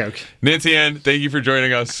go. There you go. Nancy Ann, thank you for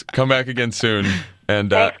joining us. Come back again soon. And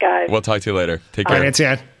thanks, guys. We'll talk to you later. Take care. Bye, Nancy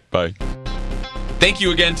Ann. Bye. Thank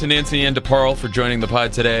you again to Nancy Ann DeParle for joining the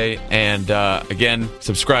pod today. And again,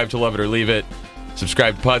 subscribe to Love It or Leave It.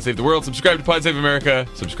 Subscribe to Pod Save the World. Subscribe to Pod Save America.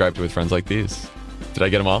 Subscribe to With Friends Like These. Did I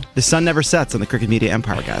get them all? The sun never sets on the Crooked Media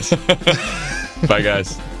Empire, guys. Bye,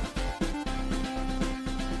 guys.